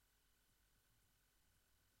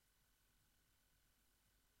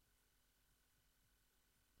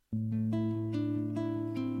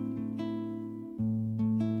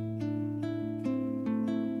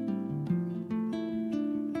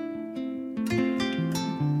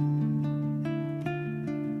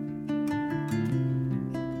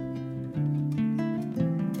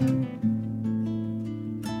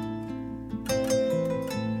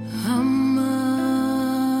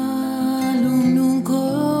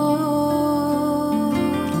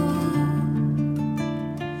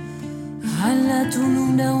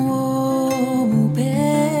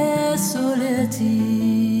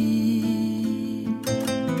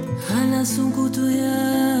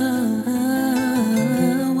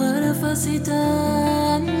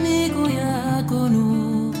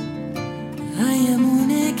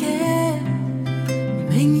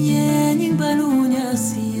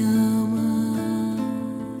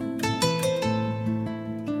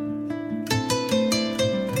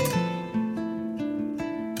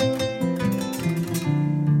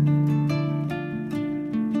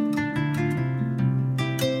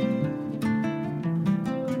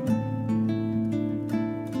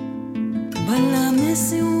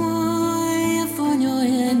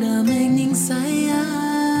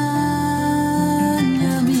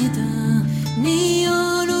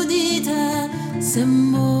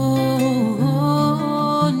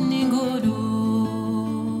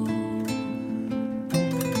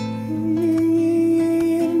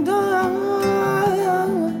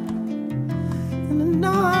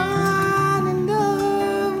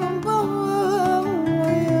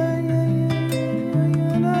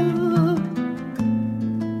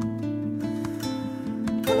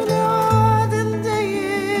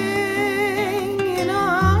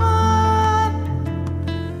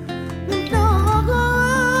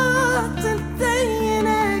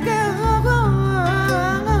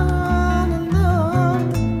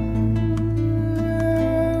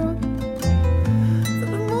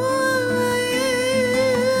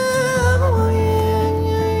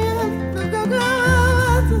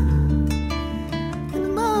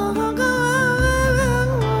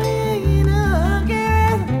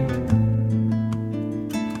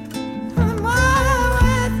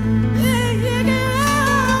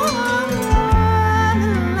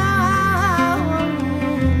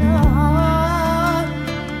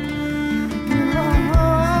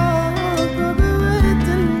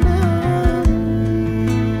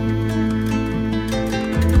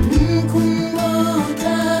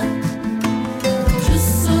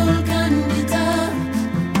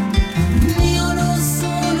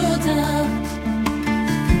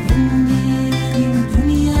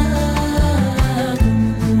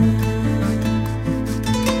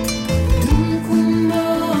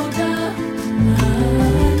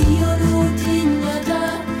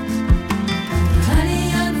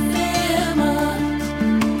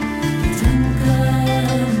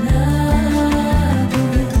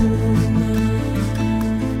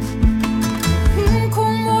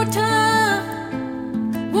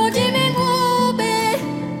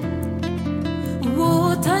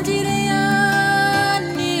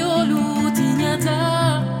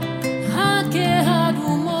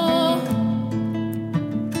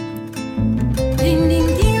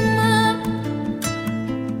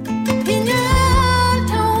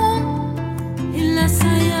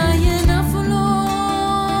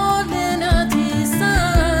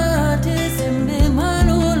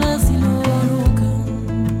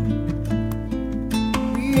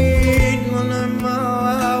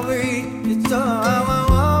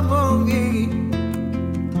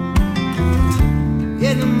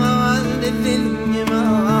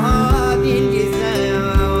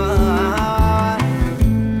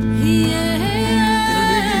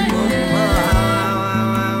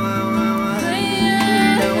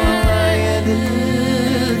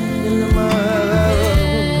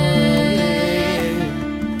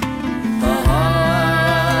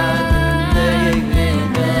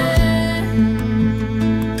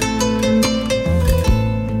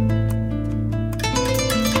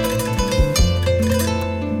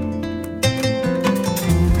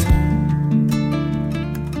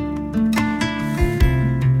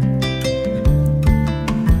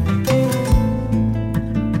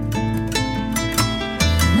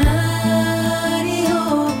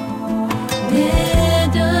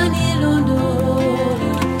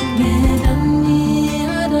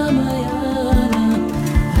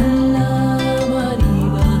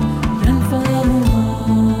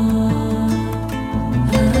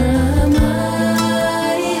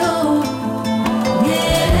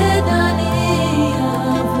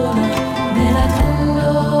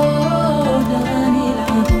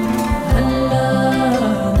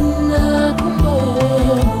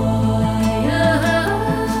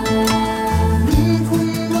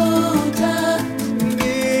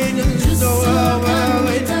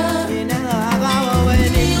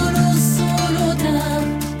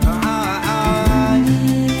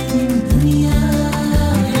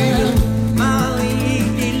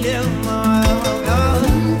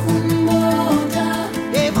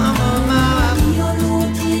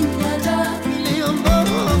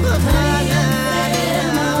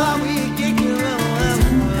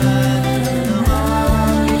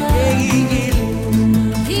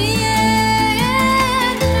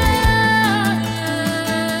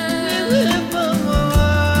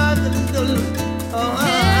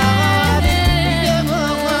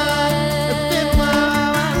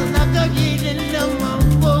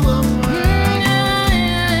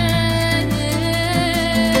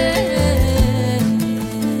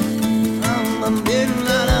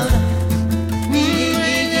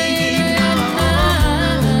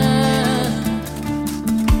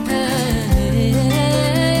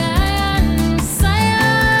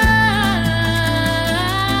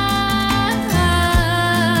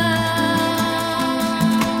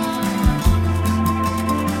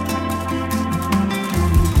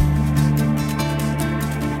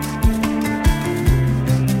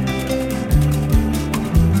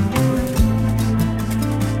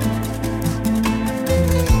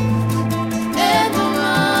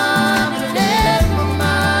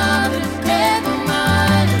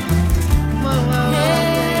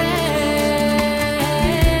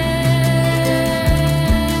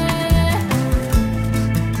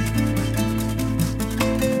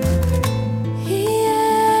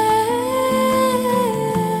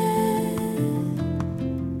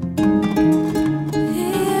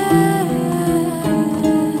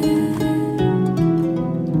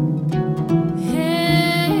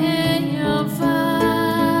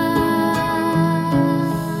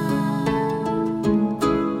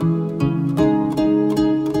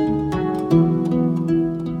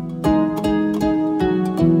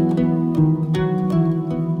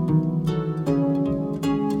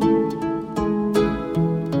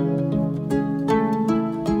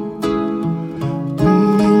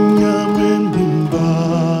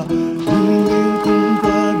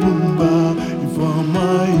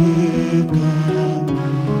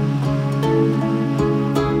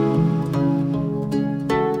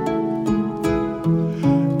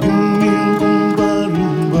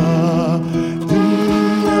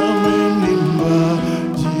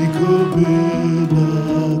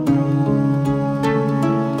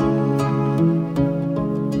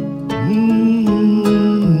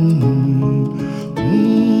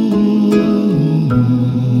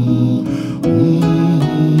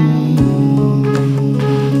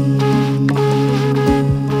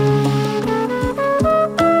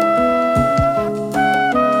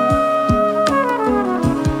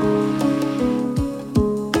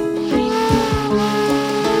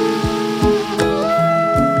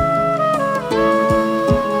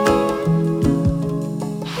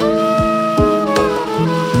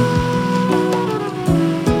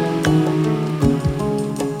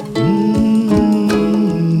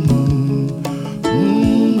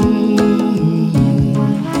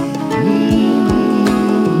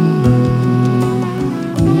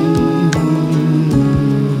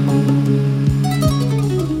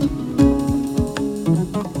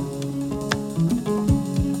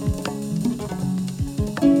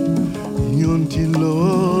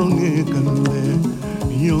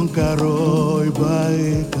 Nyonkaro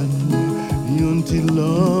bae kande,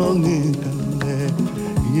 nyontilong kande,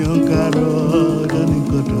 nyonkaro dani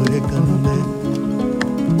koto kande,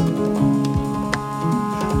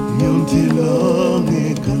 nyontilong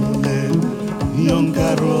kande,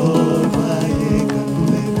 nyonkaro bae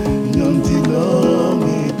kande, nyontilong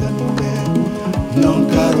kande,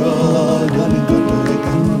 nyonkaro dani koto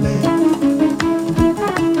kande.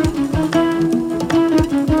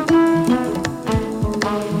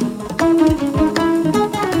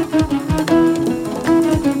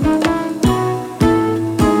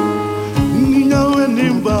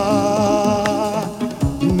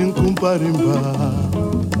 Rimba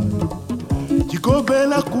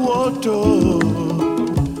Chikobela kuoto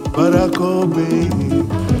Barakobe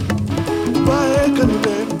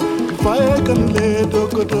Fae kanule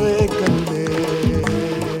Dokoto kanule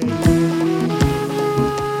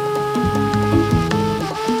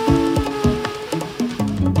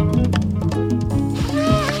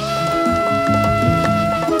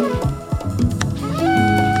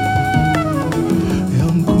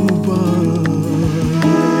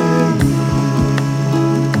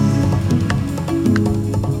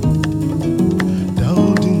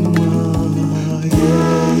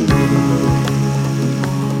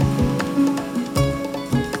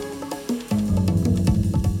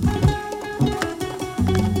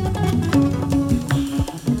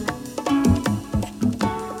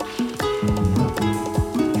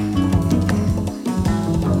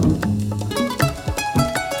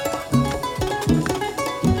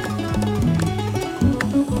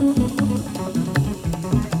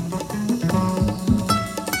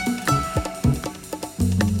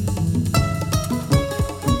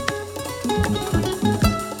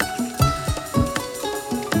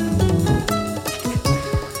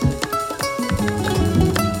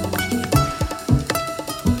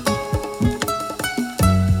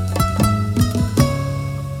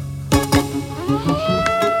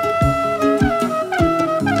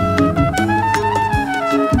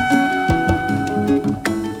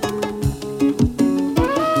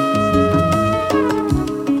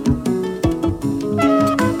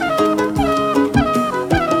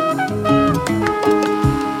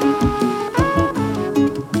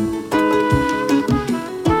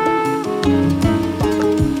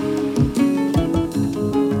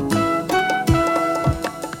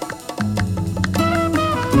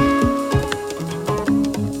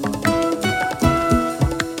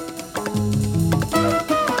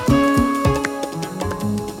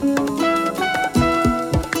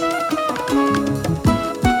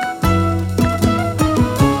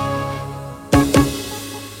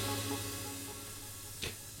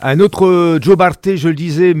Un autre Jobarteh, je le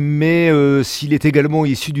disais, mais s'il est également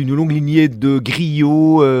issu d'une longue lignée de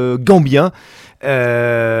griots gambiens. Il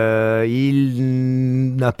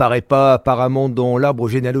n'apparaît pas apparemment dans l'arbre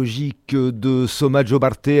généalogique de Sona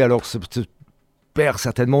JOBARTEH, alors se perd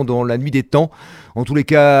certainement dans la nuit des temps. En tous les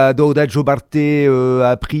cas, Dawda JOBARTEH a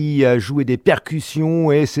appris à jouer des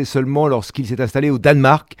percussions et c'est seulement lorsqu'il s'est installé au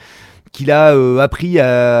Danemark qu'il a appris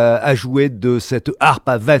à jouer de cette harpe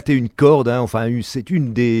à 21 cordes, hein. Enfin c'est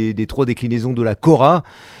une des 3 déclinaisons de la kora,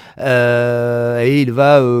 et il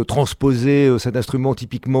va transposer cet instrument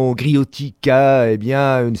typiquement griotique à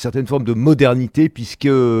une certaine forme de modernité, puisque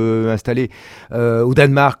installé au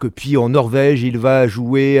Danemark puis en Norvège, il va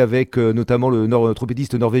jouer avec notamment le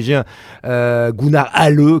trompettiste norvégien Gunnar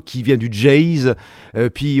Halle qui vient du jazz,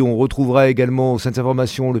 puis on retrouvera également au sein de sa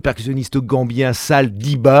formation le percussionniste gambien Sal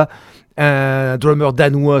Diba, un drummer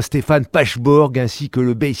danois Stéphane Pachborg ainsi que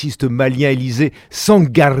le bassiste malien Élisée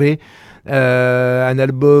Sangaré. Un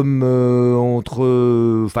album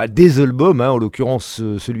des albums, hein, en l'occurrence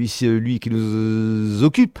celui qui nous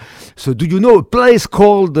occupe, ce Do You Know a Place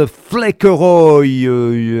Called Flekkeroy,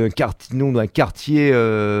 nom d'un quartier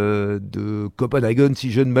de Copenhague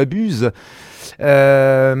si je ne m'abuse,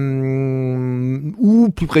 ou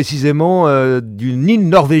plus précisément d'une île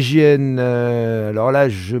norvégienne. Alors là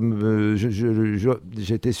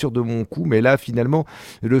j'étais sûr de mon coup, mais là finalement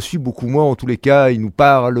je le suis beaucoup moins. En tous les cas, il nous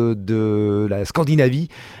parle de la Scandinavie,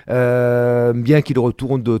 bien qu'il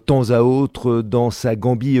retourne de temps à autre dans sa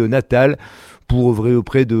Gambie natale pour œuvrer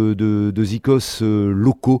auprès de zikos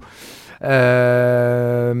locaux.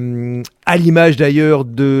 À l'image d'ailleurs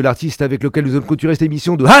de l'artiste avec lequel nous allons clôturer cette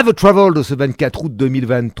émission de Have a Travel de ce 24 août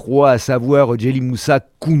 2023, à savoir Djeli Moussa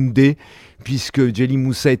CONDÉ, puisque Djeli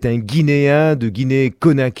Moussa est un Guinéen de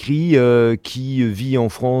Guinée-Conakry qui vit en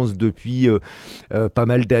France depuis pas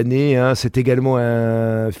mal d'années. Hein. C'est également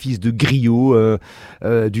un fils de griot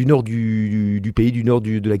du nord du pays, du nord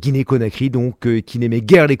de la Guinée-Conakry, donc qui n'aimait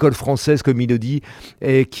guère l'école française, comme il le dit,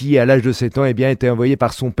 et qui, à l'âge de 7 ans, a été envoyé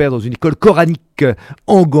par son père dans une école coranique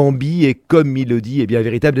en Gambie, et comme il le dit,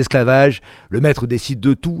 véritable esclavage. Le maître décide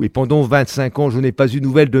de tout, et pendant 25 ans, je n'ai pas eu de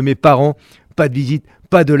nouvelles de mes parents, pas de visite,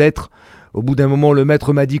 pas de lettres. Au bout d'un moment, le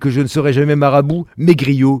maître m'a dit que je ne serais jamais marabout, mais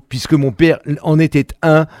griot, puisque mon père en était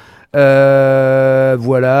un.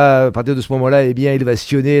 Voilà, à partir de ce moment-là, il va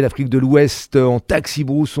sillonner l'Afrique de l'Ouest en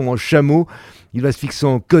taxi-brousse ou en chameau. Il va se fixer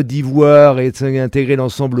en Côte d'Ivoire et intégrer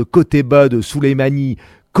l'ensemble côté bas de Souleymanie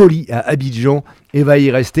Koli à Abidjan, et va y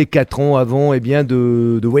rester 4 ans avant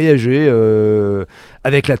de voyager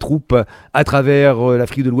avec la troupe à travers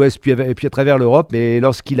l'Afrique de l'Ouest puis à travers l'Europe. Mais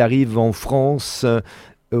lorsqu'il arrive en France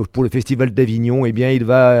pour le festival d'Avignon, il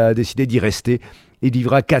va décider d'y rester. Il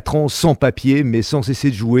vivra 4 ans sans papier, mais sans cesser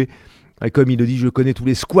de jouer. Et comme il le dit, je connais tous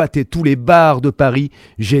les squats et tous les bars de Paris.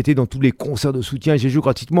 J'ai été dans tous les concerts de soutien. J'ai joué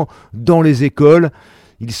gratuitement dans les écoles.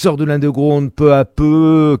 Il sort de l'underground peu à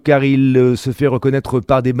peu, car il se fait reconnaître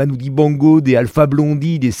par des Manu Dibango, des Alpha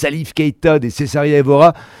Blondy, des Salif Keita, des Césaria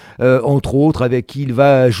Evora, entre autres, avec qui il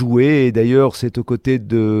va jouer. Et d'ailleurs, c'est aux côtés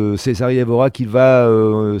de Césaria Evora qu'il va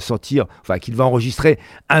qu'il va enregistrer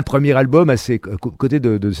un premier album à ses côtés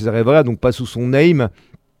de Césaria Evora, donc pas sous son name.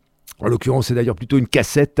 En l'occurrence, c'est d'ailleurs plutôt une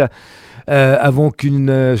cassette, avant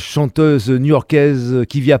qu'une chanteuse new-yorkaise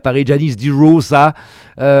qui vit à Paris, Janice Di Rosa,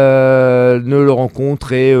 ne le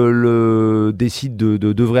rencontre et décide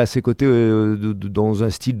d'œuvrer à ses côtés dans un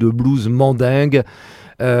style de blues mandingue.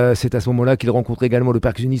 C'est à ce moment-là qu'il rencontre également le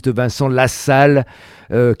percussionniste Vincent Lassalle,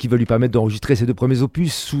 qui va lui permettre d'enregistrer ses 2 premiers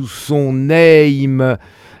opus sous son name.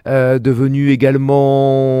 Devenu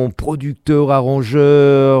également producteur,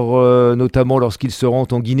 arrangeur, notamment lorsqu'il se rend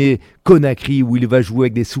en Guinée-Conakry, où il va jouer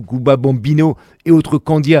avec des Sukuba Bambino et autres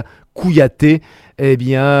Kandia Kouyaté, on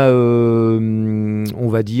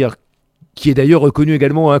va dire, qui est d'ailleurs reconnu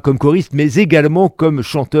également comme choriste, mais également comme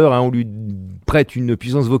chanteur. On lui prête une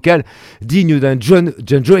puissance vocale digne d'un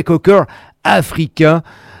Joe Cocker africain.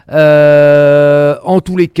 En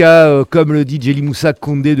tous les cas, comme le dit Djeli Moussa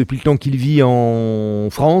CONDÉ depuis le temps qu'il vit en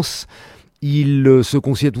France, il se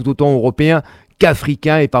considère tout autant européen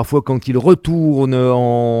qu'africain, et parfois quand il retourne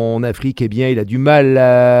en Afrique, il a du mal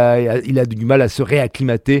à se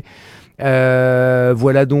réacclimater.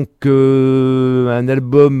 Voilà donc un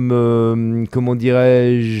album,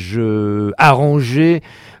 arrangé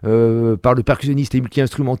par le percussionniste et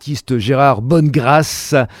multi-instrumentiste Gérard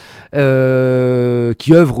Bonnegrâce,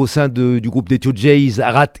 qui œuvre au sein du groupe des Tio Jays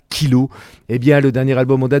Arat Kilo. Le dernier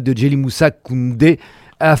album en date de Djeli Moussa CONDÉ,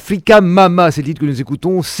 Africa Mama, c'est le titre que nous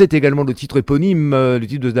écoutons. C'est également le titre éponyme, le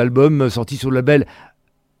titre de l'album, sorti sur le label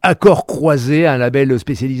Accords Croisés, un label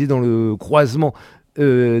spécialisé dans le croisement,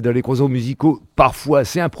 dans les croisements musicaux parfois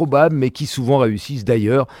assez improbables, mais qui souvent réussissent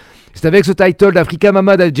d'ailleurs. C'est avec ce title d'Africa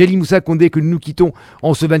Mama de Djeli Moussa CONDÉ que nous quittons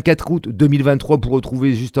en ce 24 août 2023 pour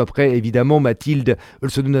retrouver juste après, évidemment, Mathilde,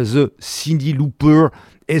 also known as the Cindy Looper,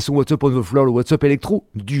 et son What's Up on the Floor, le What's Up Electro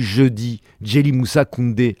du jeudi. Djeli Moussa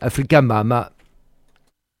CONDÉ, Africa Mama.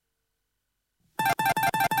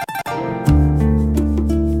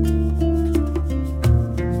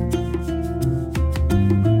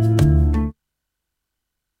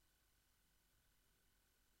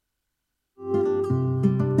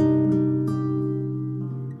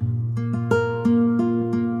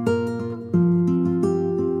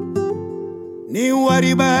 Ni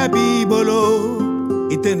wari babi bolo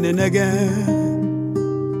itene negande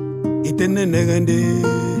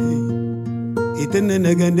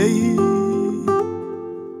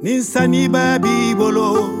ni sani babi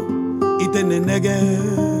bolo itene negande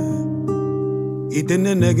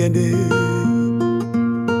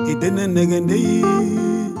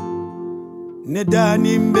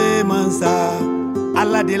Nedane mbe mansa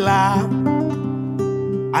ala de la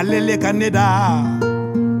alele kaneda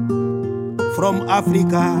from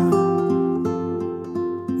Africa.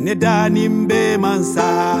 Nedane mbe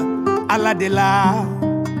mansa ala de la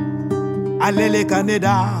alele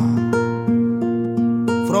kaneda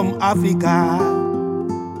from Africa.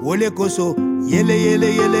 Wole koso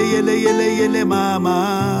yele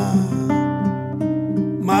mama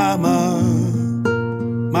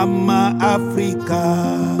Africa.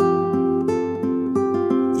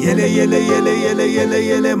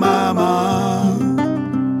 Yele mama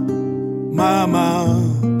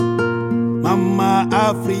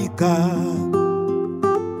Africa.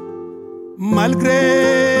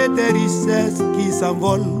 Malgré tes richesses qui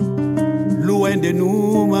s'envolent loin de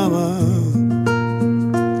nous, maman,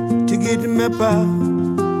 quitte me pas.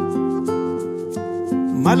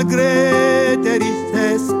 Malgré tes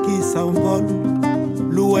richesses qui s'envolent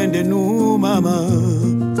loin de nous, maman,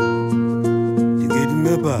 tu quittes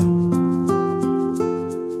me pas.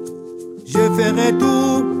 Je ferai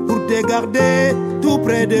tout pour te garder tout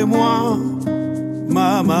près de moi,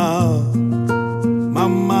 maman,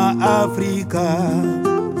 maman Africa.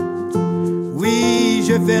 Oui,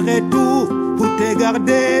 je ferai tout pour te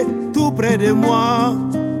garder tout près de moi,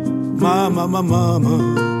 maman, maman,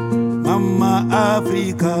 maman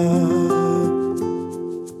Africa.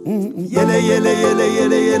 Yele, yele, yele,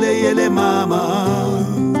 yele, yele, yele, mama,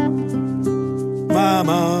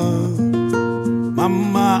 mama,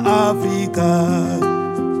 mama Africa.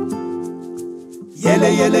 Yele,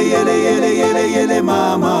 yele, yele, yele, yele, yele,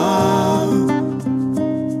 mama,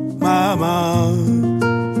 mama,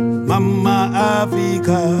 mama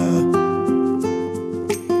Africa.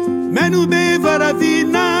 Menu be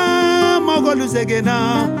farafina, mogolu segena,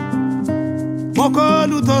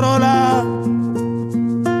 mokolu torola,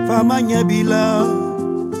 famanya bila.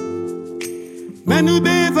 Menu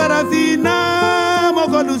be farafina,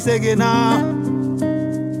 mogolu segena,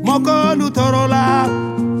 mokolu torola,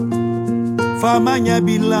 famanya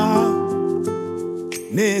bila.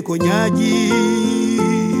 Ne konyaji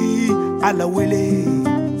ala wele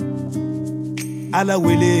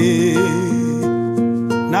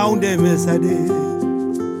naunde mesade.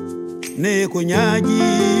 Ne konyaji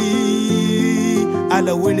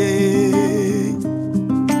ala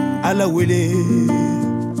wele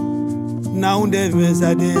naunde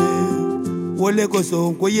mesade. Wole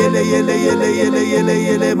koson ko yele yele yele yele yele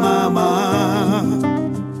yele mama,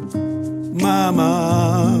 mama,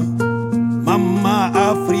 mama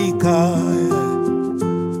Africa.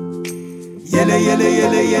 Yele yele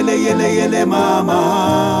yele yele yele yele mama,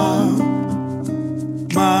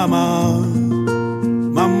 mama,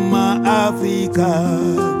 mama Africa.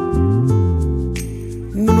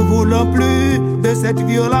 Nous ne voulons plus de cette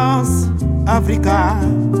violence, Africa.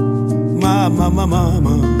 Mama, mama,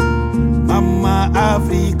 mama, mama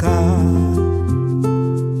Africa.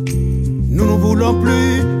 Nous ne voulons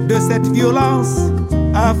plus de cette violence,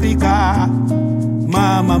 Africa.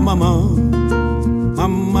 Mama, mama,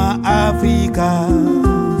 mama Africa.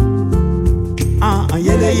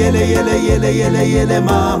 Yele, yele, yele, yele, yele, yele,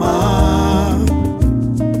 mama,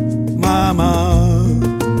 mama,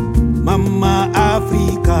 mama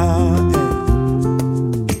Africa.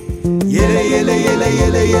 Yele, yele, yele,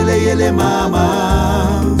 yele, yele, yele, mama,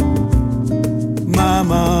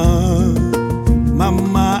 mama,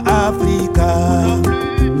 mama Africa.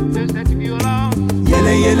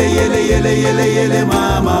 Yele, yele, yele, yele, yele, yele,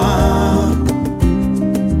 mama,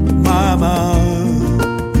 mama,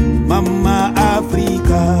 mama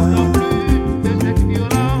Africa.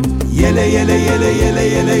 Yele, yele, yele, yele,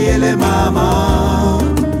 yele, yele, mama,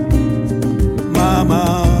 mama,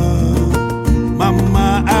 mama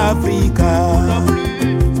Africa.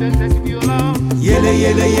 Yele,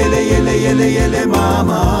 yele, yele, yele, yele, yele,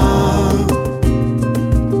 mama,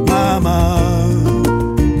 mama,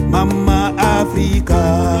 mama Africa.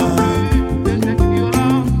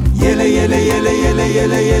 Yele, yele, yele, yele,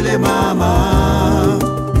 yele, yele, mama,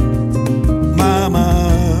 mama,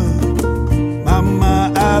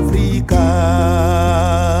 mama Africa.